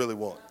that's what you really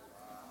want."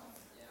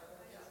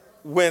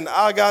 When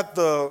I got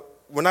the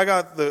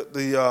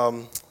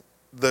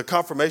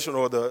confirmation,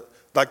 or the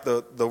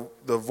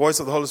voice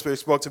of the Holy Spirit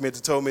spoke to me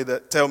to tell me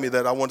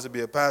that I wanted to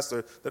be a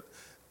pastor, that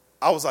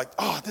I was like,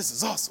 "Oh, this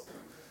is awesome.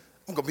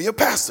 I'm going to be a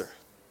pastor."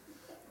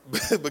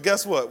 But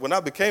guess what? When I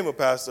became a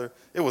pastor,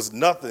 it was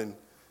nothing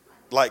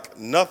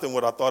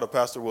what I thought a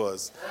pastor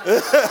was.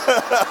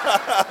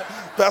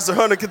 Pastor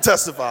Hunter can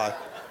testify.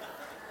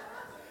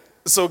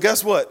 So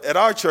guess what? At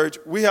our church,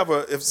 we have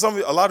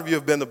a lot of you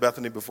have been to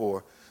Bethany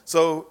before.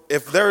 So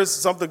if there is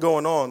something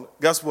going on,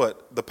 guess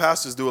what? The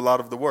pastors do a lot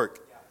of the work.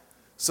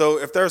 So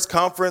if there's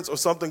conference or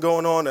something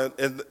going on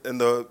and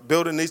the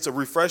building needs a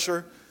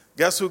refresher,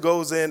 guess who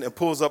goes in and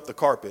pulls up the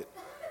carpet?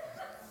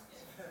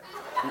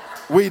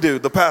 We do,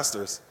 the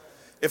pastors.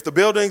 If the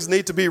buildings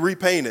need to be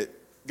repainted,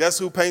 guess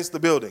who paints the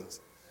buildings?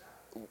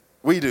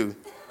 We do.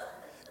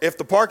 If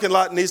the parking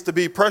lot needs to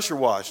be pressure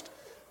washed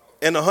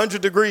in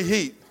 100-degree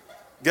heat,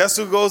 guess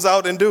who goes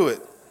out and do it?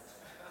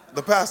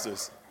 The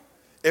pastors.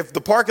 If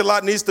the parking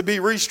lot needs to be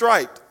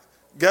restriped,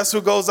 guess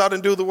who goes out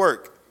and do the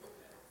work?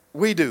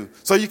 We do.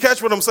 So you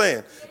catch what I'm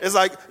saying? It's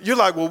like, you're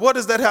like, well, what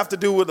does that have to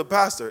do with the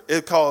pastor?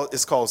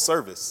 It's called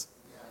service.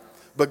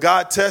 But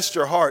God tests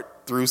your heart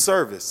through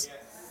service.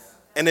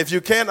 And if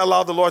you can't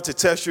allow the Lord to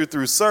test you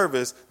through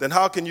service, then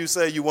how can you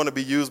say you want to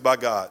be used by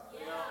God?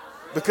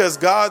 Because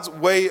God's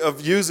way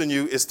of using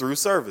you is through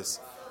service.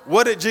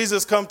 What did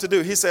Jesus come to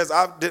do? He says,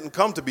 I didn't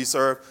come to be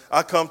served.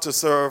 I come to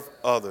serve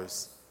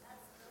others.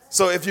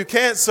 So if you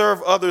can't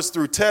serve others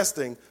through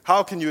testing,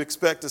 how can you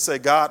expect to say,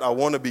 God, I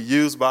want to be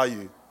used by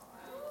you?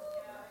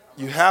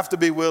 You have to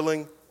be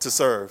willing to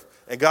serve.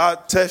 And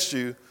God tests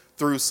you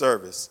through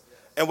service.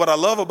 And what I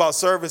love about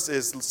service,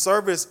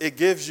 it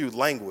gives you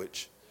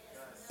language.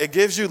 It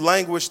gives you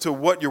language to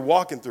what you're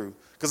walking through.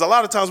 Because a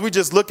lot of times we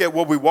just look at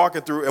what we're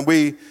walking through and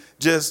we're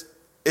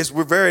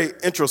very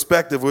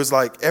introspective. It's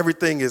like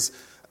everything is,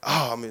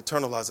 I'm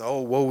internalizing,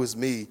 oh, woe is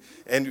me.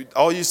 And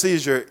all you see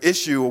is your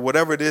issue or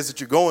whatever it is that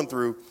you're going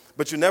through.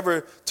 But you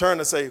never turn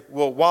and say,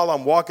 well, while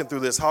I'm walking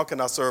through this, how can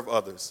I serve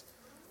others?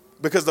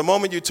 Because the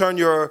moment you turn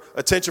your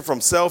attention from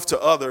self to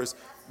others,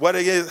 what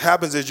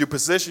happens is you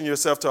position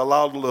yourself to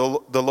allow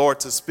the Lord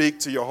to speak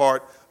to your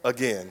heart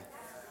again.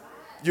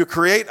 You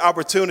create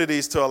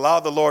opportunities to allow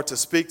the Lord to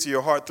speak to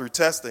your heart through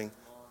testing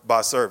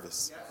by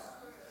service.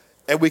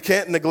 And we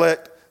can't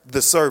neglect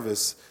the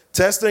service.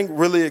 Testing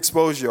really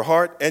exposes your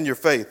heart and your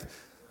faith.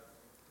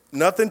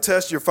 Nothing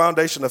tests your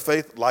foundation of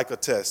faith like a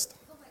test.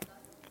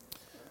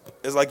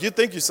 It's like you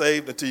think you're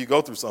saved until you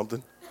go through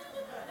something.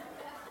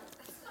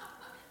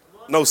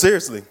 No,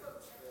 seriously.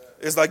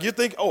 It's like you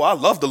think, oh, I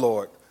love the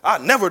Lord. I'll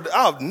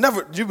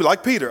never, you be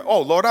like Peter.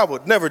 Oh, Lord, I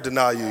would never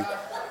deny you.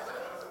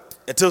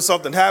 Until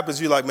something happens,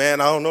 you're like,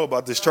 man, I don't know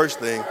about this church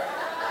thing.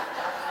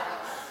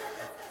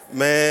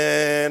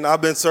 Man,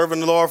 I've been serving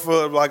the Lord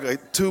for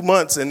like 2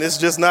 months, and it's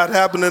just not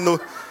happening.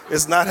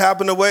 It's not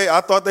happening the way I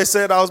thought they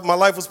said my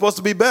life was supposed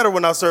to be better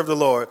when I served the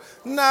Lord.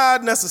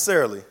 Not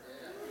necessarily.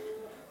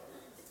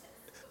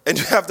 And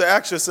you have to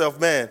ask yourself,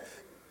 man,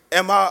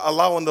 am I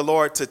allowing the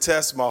Lord to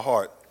test my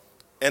heart?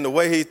 And the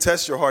way he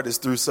tests your heart is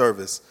through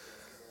service.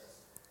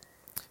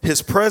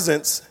 His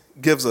presence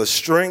gives us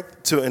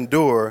strength to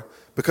endure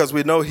because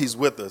we know he's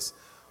with us.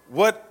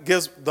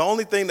 This is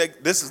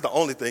the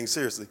only thing,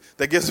 seriously,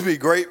 that gives me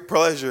great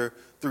pleasure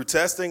through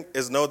testing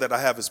is know that I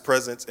have his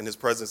presence and his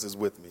presence is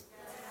with me.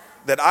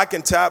 That I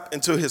can tap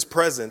into his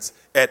presence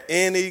at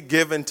any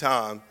given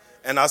time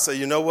and I say,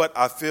 you know what?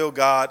 I feel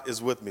God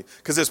is with me.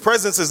 Because his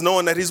presence is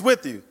knowing that he's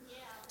with you.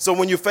 So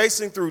when you're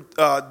facing through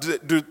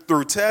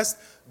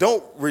tests,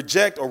 don't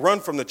reject or run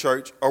from the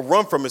church or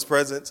run from his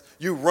presence.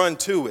 You run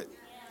to it.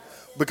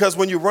 Because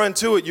when you run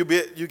to it, you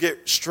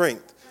get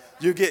strength.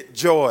 You get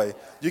joy.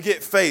 You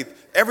get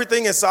faith.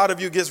 Everything inside of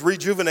you gets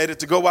rejuvenated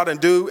to go out and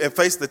do and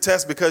face the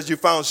test because you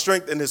found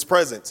strength in his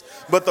presence.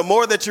 But the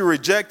more that you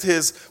reject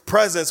his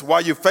presence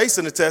while you're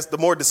facing the test, the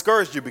more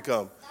discouraged you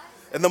become.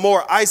 And the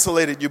more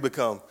isolated you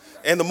become.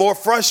 And the more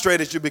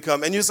frustrated you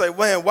become. And you say,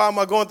 man, why am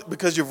I going?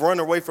 Because you've run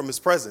away from his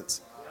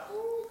presence.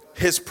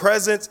 His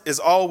presence is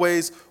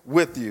always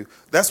with you.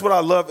 That's what I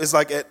love. It's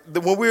like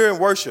when we're in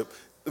worship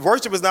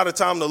is not a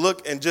time to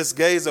look and just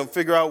gaze and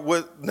figure out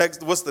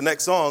what's the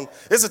next song.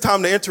 It's a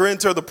time to enter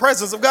into the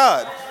presence of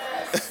God.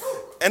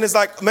 And it's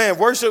like, man,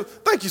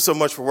 worship. Thank you so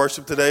much for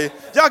worship today.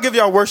 Y'all give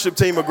y'all worship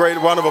team a great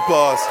round of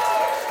applause.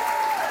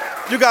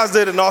 You guys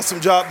did an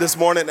awesome job this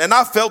morning. And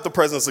I felt the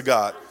presence of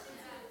God.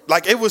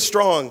 Like it was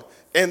strong.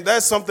 And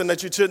that's something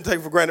that you shouldn't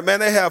take for granted. Man,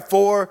 they have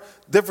four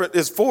different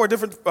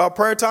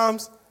prayer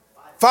times?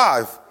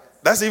 5.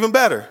 That's even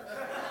better.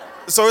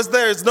 So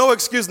there's no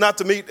excuse not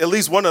to meet at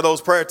least one of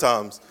those prayer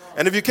times.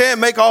 And if you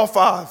can't make all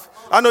 5,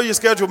 I know your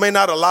schedule may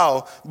not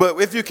allow, but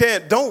if you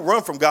can't, don't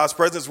run from God's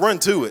presence, run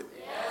to it.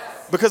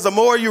 Because the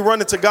more you run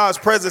into God's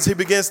presence, he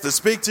begins to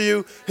speak to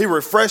you. He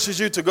refreshes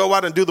you to go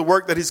out and do the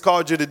work that he's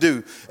called you to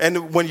do.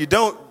 And when you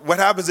don't, what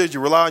happens is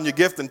you rely on your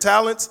gift and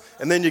talents,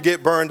 and then you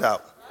get burned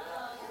out.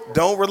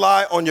 Don't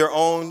rely on your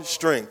own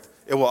strength.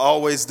 It will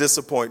always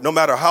disappoint. No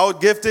matter how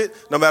gifted,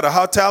 no matter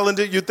how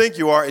talented you think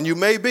you are, and you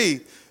may be,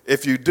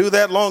 if you do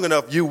that long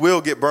enough, you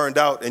will get burned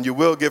out, and you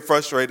will get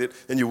frustrated,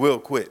 and you will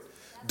quit.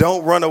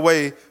 Don't run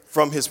away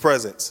from his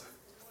presence.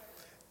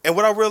 And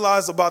what I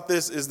realized about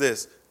this is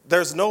this.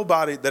 There's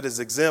nobody that is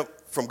exempt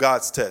from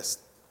God's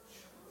test.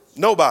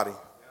 Nobody.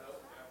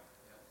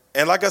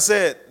 And like I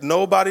said,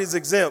 nobody's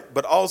exempt,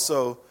 but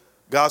also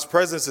God's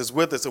presence is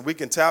with us, and we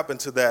can tap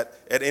into that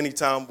at any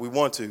time we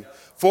want to.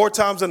 4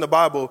 times in the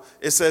Bible,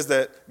 it says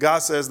that God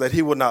says that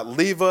he will not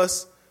leave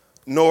us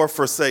nor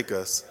forsake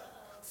us.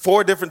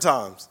 4 different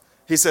times.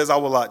 He says, I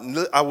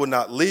will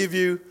not leave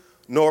you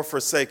nor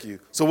forsake you.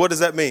 So what does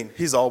that mean?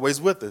 He's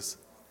always with us.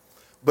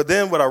 But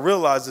then what I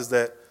realized is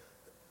that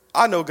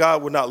I know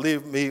God will not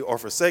leave me or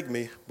forsake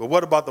me, but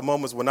what about the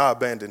moments when I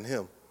abandon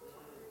him?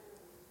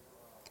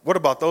 What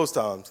about those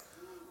times?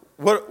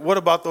 What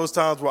about those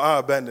times where I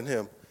abandon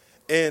him?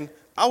 And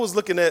I was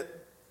looking at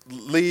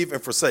leave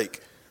and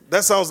forsake.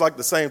 That sounds like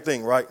the same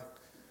thing, right?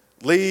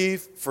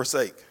 Leave,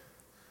 forsake.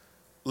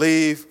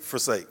 Leave,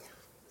 forsake.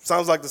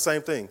 Sounds like the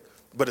same thing,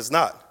 but it's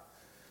not.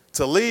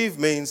 To leave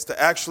means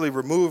to actually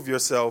remove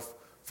yourself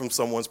from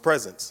someone's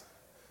presence.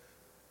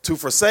 To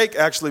forsake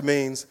actually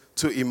means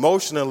to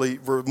emotionally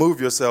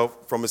remove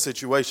yourself from a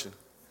situation.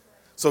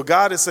 So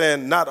God is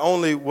saying, not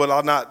only will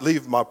I not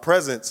leave my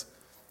presence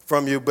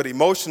from you, but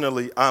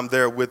emotionally I'm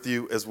there with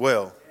you as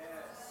well.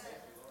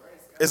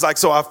 It's like,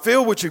 so I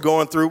feel what you're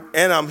going through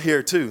and I'm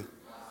here too.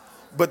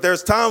 But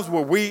there's times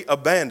where we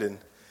abandon.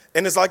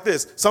 And it's like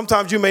this.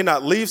 Sometimes you may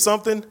not leave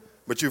something,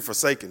 but you've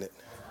forsaken it.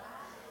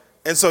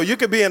 And so you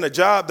could be in a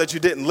job that you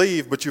didn't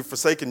leave, but you've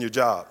forsaken your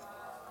job.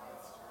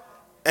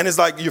 And it's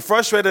like you're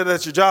frustrated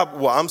at your job.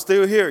 Well, I'm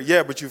still here.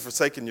 Yeah, but you've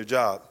forsaken your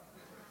job.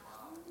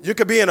 You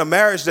could be in a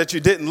marriage that you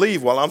didn't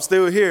leave. Well, I'm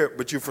still here,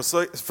 but you've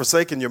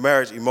forsaken your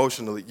marriage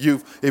emotionally.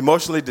 You've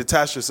emotionally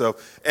detached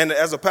yourself. And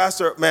as a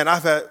pastor, man,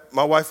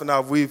 my wife and I,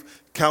 we've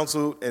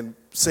counseled and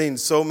seen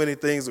so many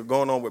things that are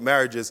going on with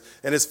marriages.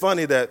 And it's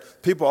funny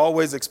that people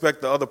always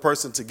expect the other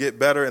person to get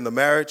better in the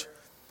marriage,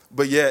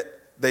 but yet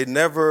they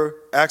never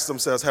ask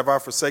themselves, have I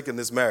forsaken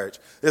this marriage?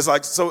 It's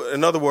like, so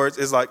in other words,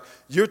 it's like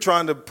you're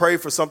trying to pray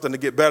for something to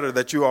get better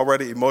that you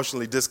already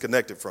emotionally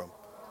disconnected from.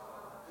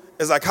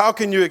 It's like, how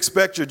can you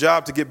expect your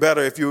job to get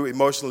better if you're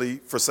emotionally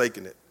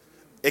forsaken it?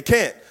 It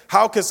can't.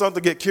 How can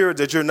something get cured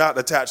that you're not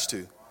attached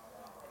to?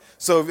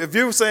 So if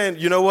you're saying,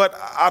 you know what,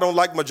 I don't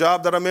like my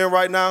job that I'm in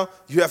right now,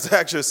 you have to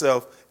ask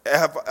yourself,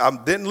 I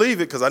didn't leave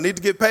it because I need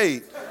to get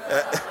paid.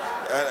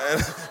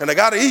 And I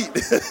got to eat.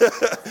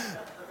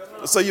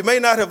 So you may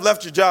not have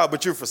left your job,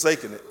 but you're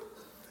forsaken it.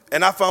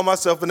 And I found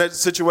myself in that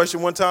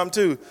situation one time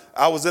too.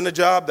 I was in a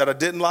job that I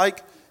didn't like.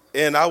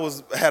 And I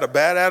had a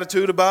bad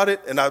attitude about it,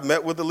 and I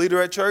met with the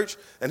leader at church,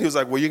 and he was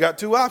like, well, you got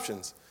two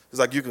options. He's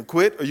like, you can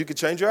quit or you can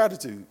change your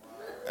attitude.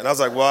 And I was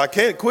like, well, I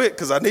can't quit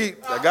because I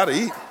got to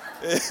eat.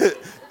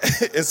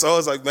 And so I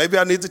was like, maybe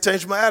I need to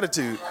change my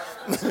attitude.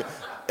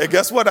 And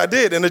guess what? I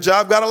did, and the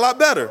job got a lot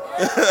better.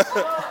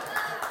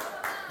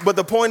 But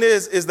the point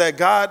is that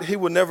God, he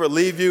will never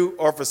leave you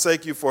or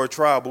forsake you for a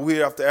trial, but we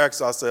have to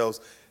ask ourselves,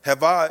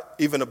 have I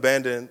even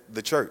abandoned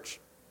the church?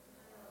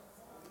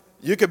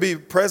 You could be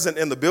present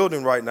in the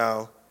building right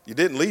now. You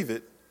didn't leave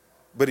it,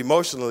 but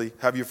emotionally,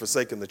 have you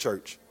forsaken the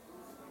church?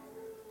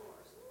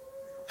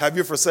 Have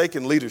you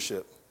forsaken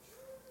leadership?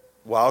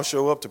 Well, I'll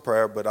show up to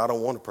prayer, but I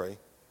don't want to pray.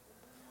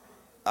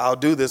 I'll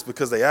do this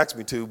because they asked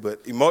me to,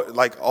 but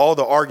like all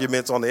the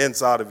arguments on the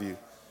inside of you,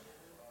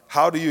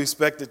 how do you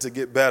expect it to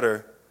get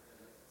better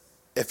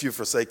if you've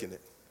forsaken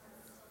it?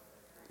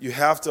 You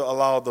have to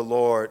allow the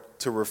Lord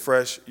to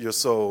refresh your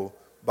soul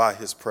by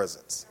his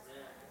presence.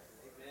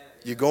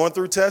 You're going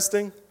through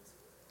testing,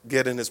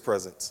 get in his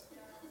presence.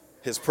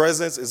 His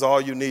presence is all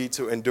you need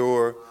to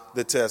endure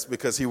the test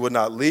because he will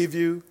not leave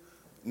you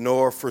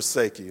nor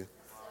forsake you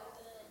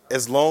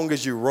as long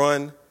as you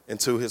run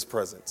into his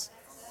presence.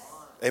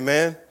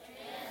 Amen?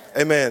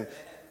 Amen.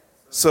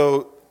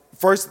 So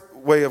first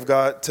way of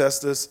God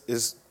test us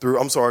is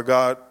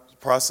God's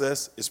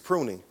process is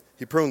pruning.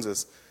 He prunes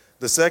us.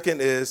 The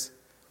second is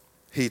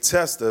he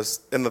tests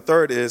us. And the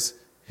third is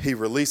he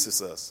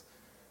releases us.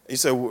 You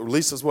say,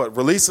 releases what?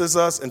 Releases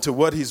us into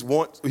what he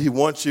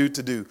wants you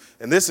to do.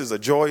 And this is a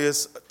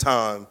joyous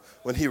time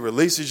when he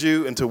releases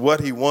you into what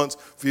he wants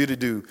for you to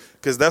do.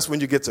 Because that's when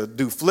you get to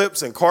do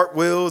flips and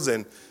cartwheels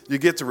and you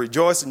get to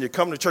rejoice and you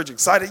come to church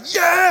excited.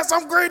 Yes,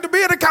 I'm great to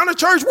be at a counter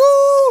church.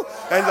 Woo!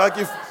 And like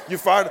you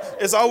fired.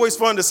 It's always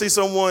fun to see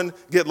someone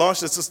get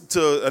launched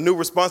into a new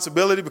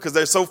responsibility because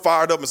they're so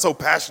fired up and so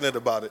passionate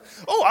about it.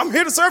 Oh, I'm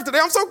here to serve today.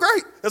 I'm so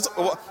great.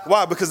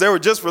 Why? Because they were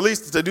just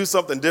released to do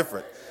something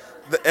different.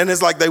 And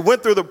it's like they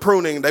went through the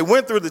pruning, they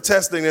went through the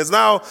testing, and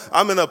now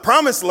I'm in a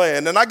promised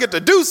land and I get to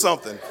do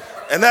something.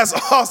 And that's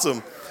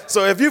awesome.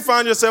 So if you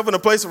find yourself in a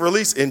place of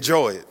release,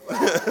 enjoy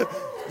it.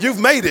 You've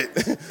made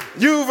it.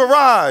 You've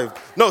arrived.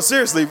 No,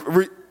 seriously,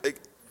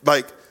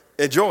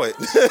 enjoy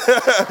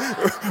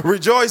it.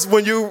 Rejoice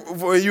when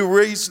you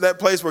reach that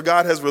place where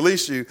God has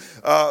released you.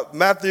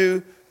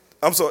 Matthew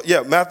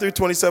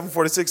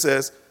 27:46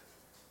 says,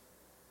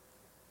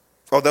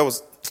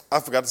 I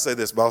forgot to say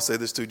this, but I'll say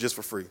this too just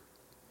for free.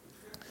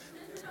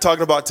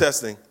 Talking about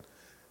testing.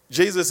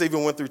 Jesus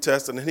even went through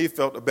testing and he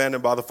felt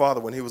abandoned by the Father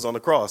when he was on the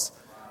cross.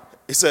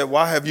 He said,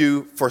 why have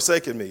you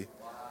forsaken me?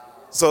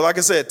 So like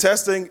I said,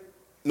 testing,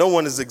 no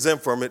one is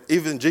exempt from it.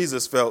 Even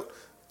Jesus felt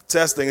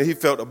testing and he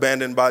felt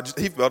abandoned by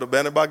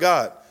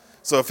God.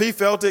 So if he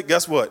felt it,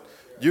 guess what?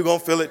 You're going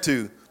to feel it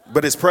too.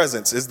 But his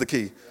presence is the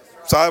key.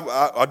 So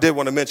I did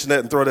want to mention that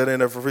and throw that in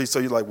there for free. So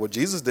you're like, well,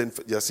 Jesus didn't.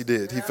 Yes, he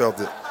did. He felt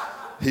it.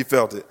 He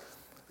felt it.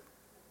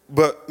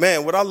 But,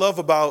 man, what I love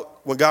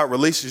about when God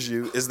releases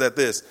you is that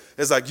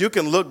it's like you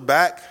can look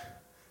back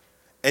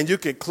and you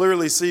can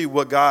clearly see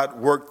what God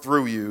worked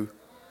through you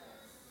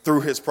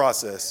through his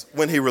process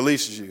when he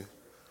releases you.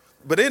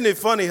 But isn't it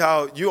funny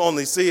how you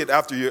only see it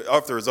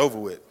after it's over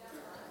with?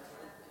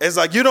 It's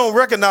like you don't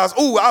recognize,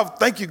 I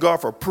thank you, God,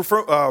 for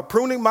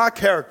pruning my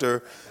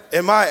character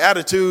and my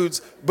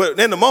attitudes. But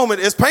in the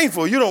moment, it's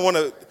painful. You don't want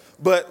to.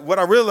 But what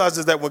I realize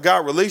is that when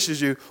God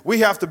releases you, we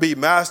have to be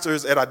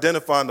masters at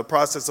identifying the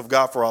process of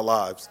God for our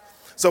lives.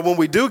 So when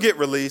we do get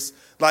released,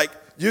 like,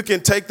 you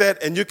can take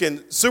that and you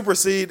can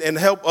supersede and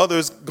help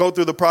others go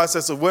through the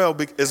process as well,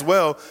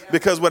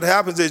 because what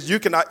happens is you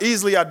can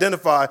easily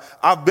identify,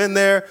 I've been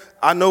there,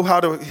 I know how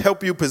to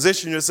help you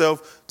position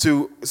yourself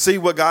to see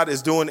what God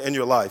is doing in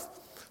your life.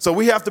 So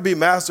we have to be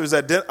masters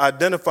at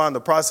identifying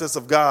the process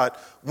of God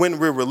when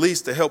we're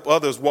released to help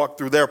others walk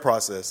through their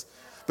process.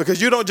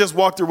 Because you don't just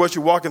walk through what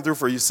you're walking through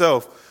for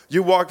yourself,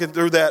 you're walking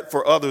through that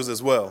for others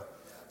as well.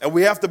 And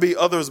we have to be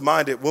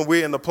others-minded when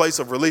we're in the place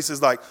of release.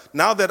 It's like,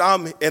 now that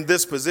I'm in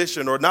this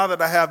position, or now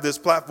that I have this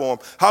platform,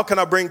 how can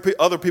I bring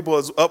other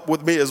people up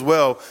with me as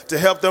well to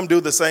help them do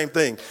the same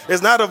thing?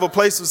 It's not of a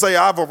place to say,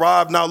 I've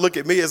arrived, now look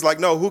at me. It's like,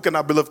 no, who can I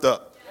lift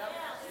up?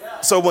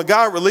 So when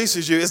God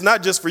releases you, it's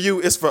not just for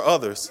you, it's for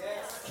others.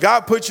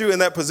 God put you in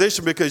that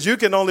position because you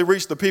can only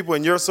reach the people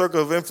in your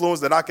circle of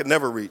influence that I could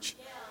never reach.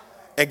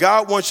 And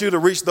God wants you to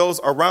reach those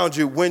around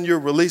you when you're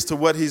released to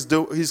what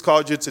he's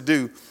called you to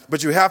do.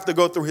 But you have to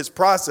go through his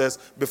process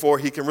before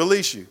he can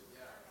release you.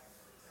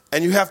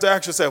 And you have to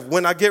ask yourself,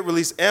 when I get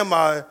released, am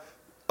I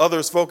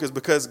others focused?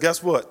 Because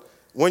guess what?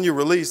 When you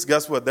release,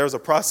 guess what? There's a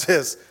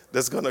process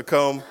that's going to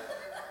come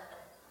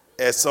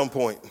at some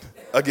point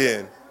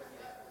again.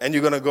 And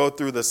you're going to go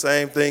through the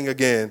same thing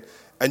again.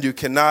 And you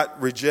cannot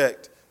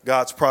reject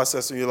God's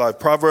process in your life.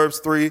 Proverbs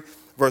 3,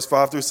 verse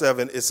 5 through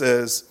 7, it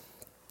says,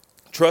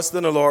 trust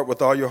in the Lord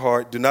with all your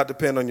heart. Do not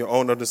depend on your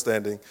own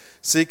understanding.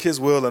 Seek his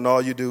will in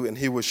all you do, and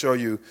he will show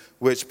you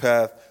which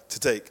path to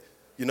take.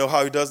 You know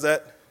how he does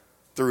that?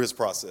 Through his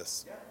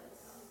process.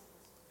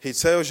 He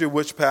tells you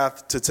which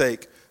path to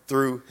take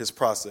through his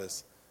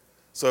process.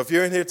 So if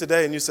you're in here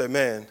today and you say,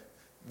 man,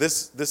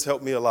 this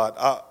helped me a lot.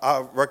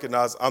 I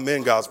recognize I'm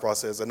in God's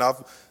process, and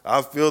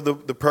I feel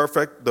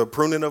the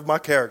pruning of my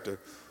character.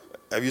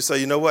 If you say,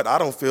 you know what, I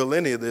don't feel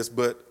any of this,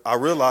 but I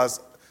realize,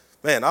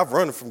 man, I've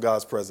run from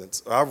God's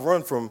presence. I've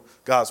run from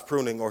God's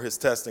pruning or his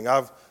testing.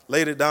 I've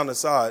laid it down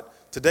aside.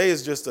 Today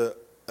is just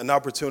an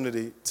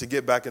opportunity to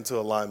get back into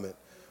alignment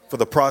for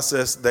the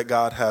process that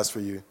God has for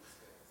you.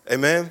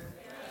 Amen?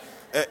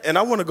 And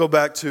I want to go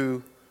back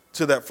to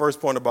that first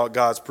point about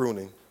God's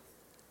pruning.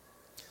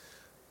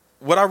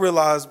 What I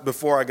realized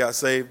before I got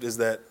saved is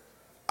that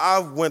I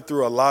went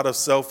through a lot of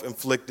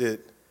self-inflicted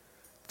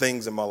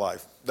things in my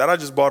life that I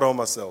just brought on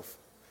myself.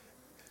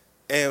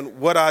 And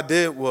what I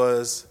did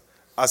was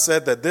I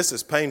said that this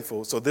is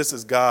painful, so this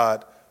is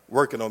God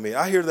working on me.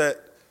 I hear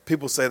that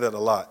people say that a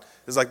lot.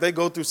 It's like they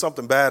go through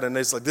something bad and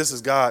it's like, this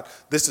is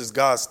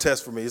God's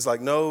test for me. It's like,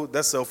 no,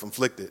 that's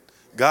self-inflicted.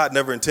 God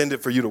never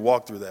intended for you to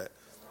walk through that.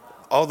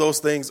 All those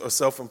things are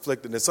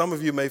self-inflicted. And some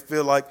of you may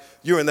feel like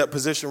you're in that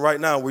position right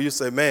now where you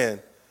say,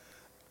 man,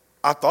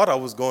 I thought I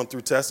was going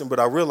through testing, but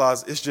I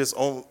realized it's just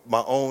on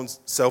my own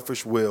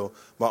selfish will,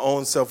 my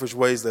own selfish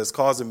ways that's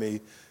causing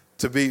me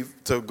to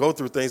go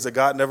through things that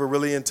God never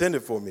really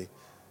intended for me.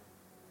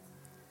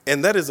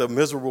 And that is a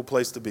miserable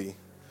place to be,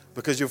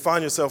 because you'll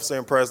find yourself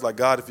saying prayers like,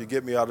 God, if you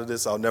get me out of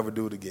this, I'll never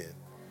do it again.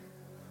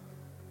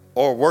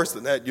 Or worse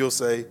than that, you'll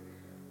say,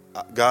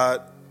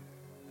 God,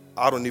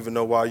 I don't even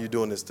know why you're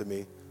doing this to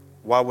me.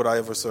 Why would I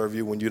ever serve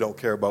you when you don't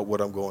care about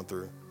what I'm going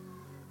through?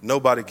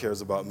 Nobody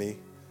cares about me.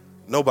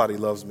 Nobody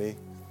loves me.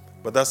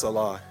 But that's a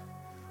lie.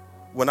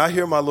 When I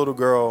hear my little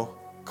girl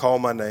call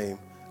my name,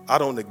 I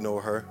don't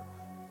ignore her.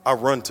 I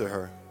run to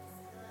her.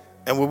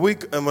 And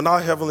when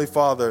our Heavenly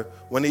Father,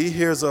 when he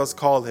hears us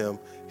call him,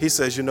 he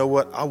says, you know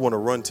what? I want to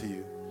run to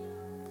you.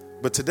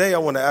 But today I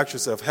want to ask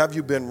yourself, have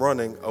you been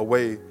running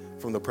away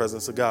from the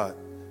presence of God?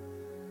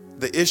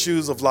 The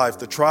issues of life,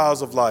 the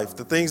trials of life,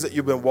 the things that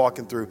you've been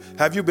walking through,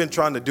 have you been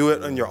trying to do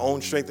it in your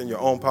own strength and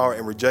your own power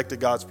and rejected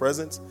God's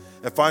presence?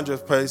 And find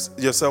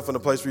yourself in a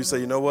place where you say,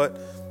 you know what?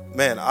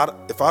 Man,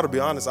 if I were to be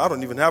honest, I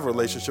don't even have a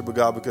relationship with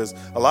God, because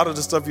a lot of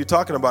the stuff you're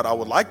talking about, I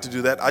would like to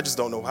do that. I just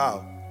don't know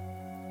how.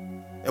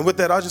 And with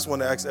that, I just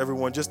want to ask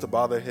everyone just to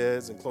bow their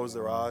heads and close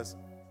their eyes.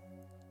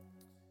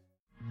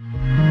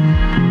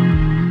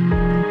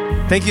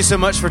 Thank you so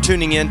much for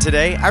tuning in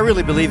today. I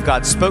really believe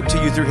God spoke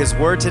to you through his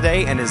word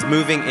today and is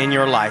moving in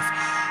your life.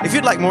 If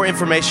you'd like more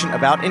information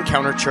about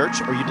Encounter Church,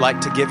 or you'd like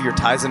to give your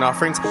tithes and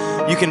offerings,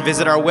 you can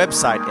visit our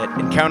website at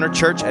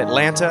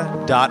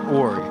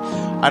encounterchurchatlanta.org.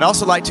 I'd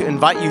also like to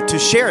invite you to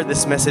share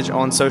this message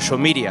on social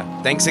media.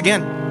 Thanks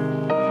again.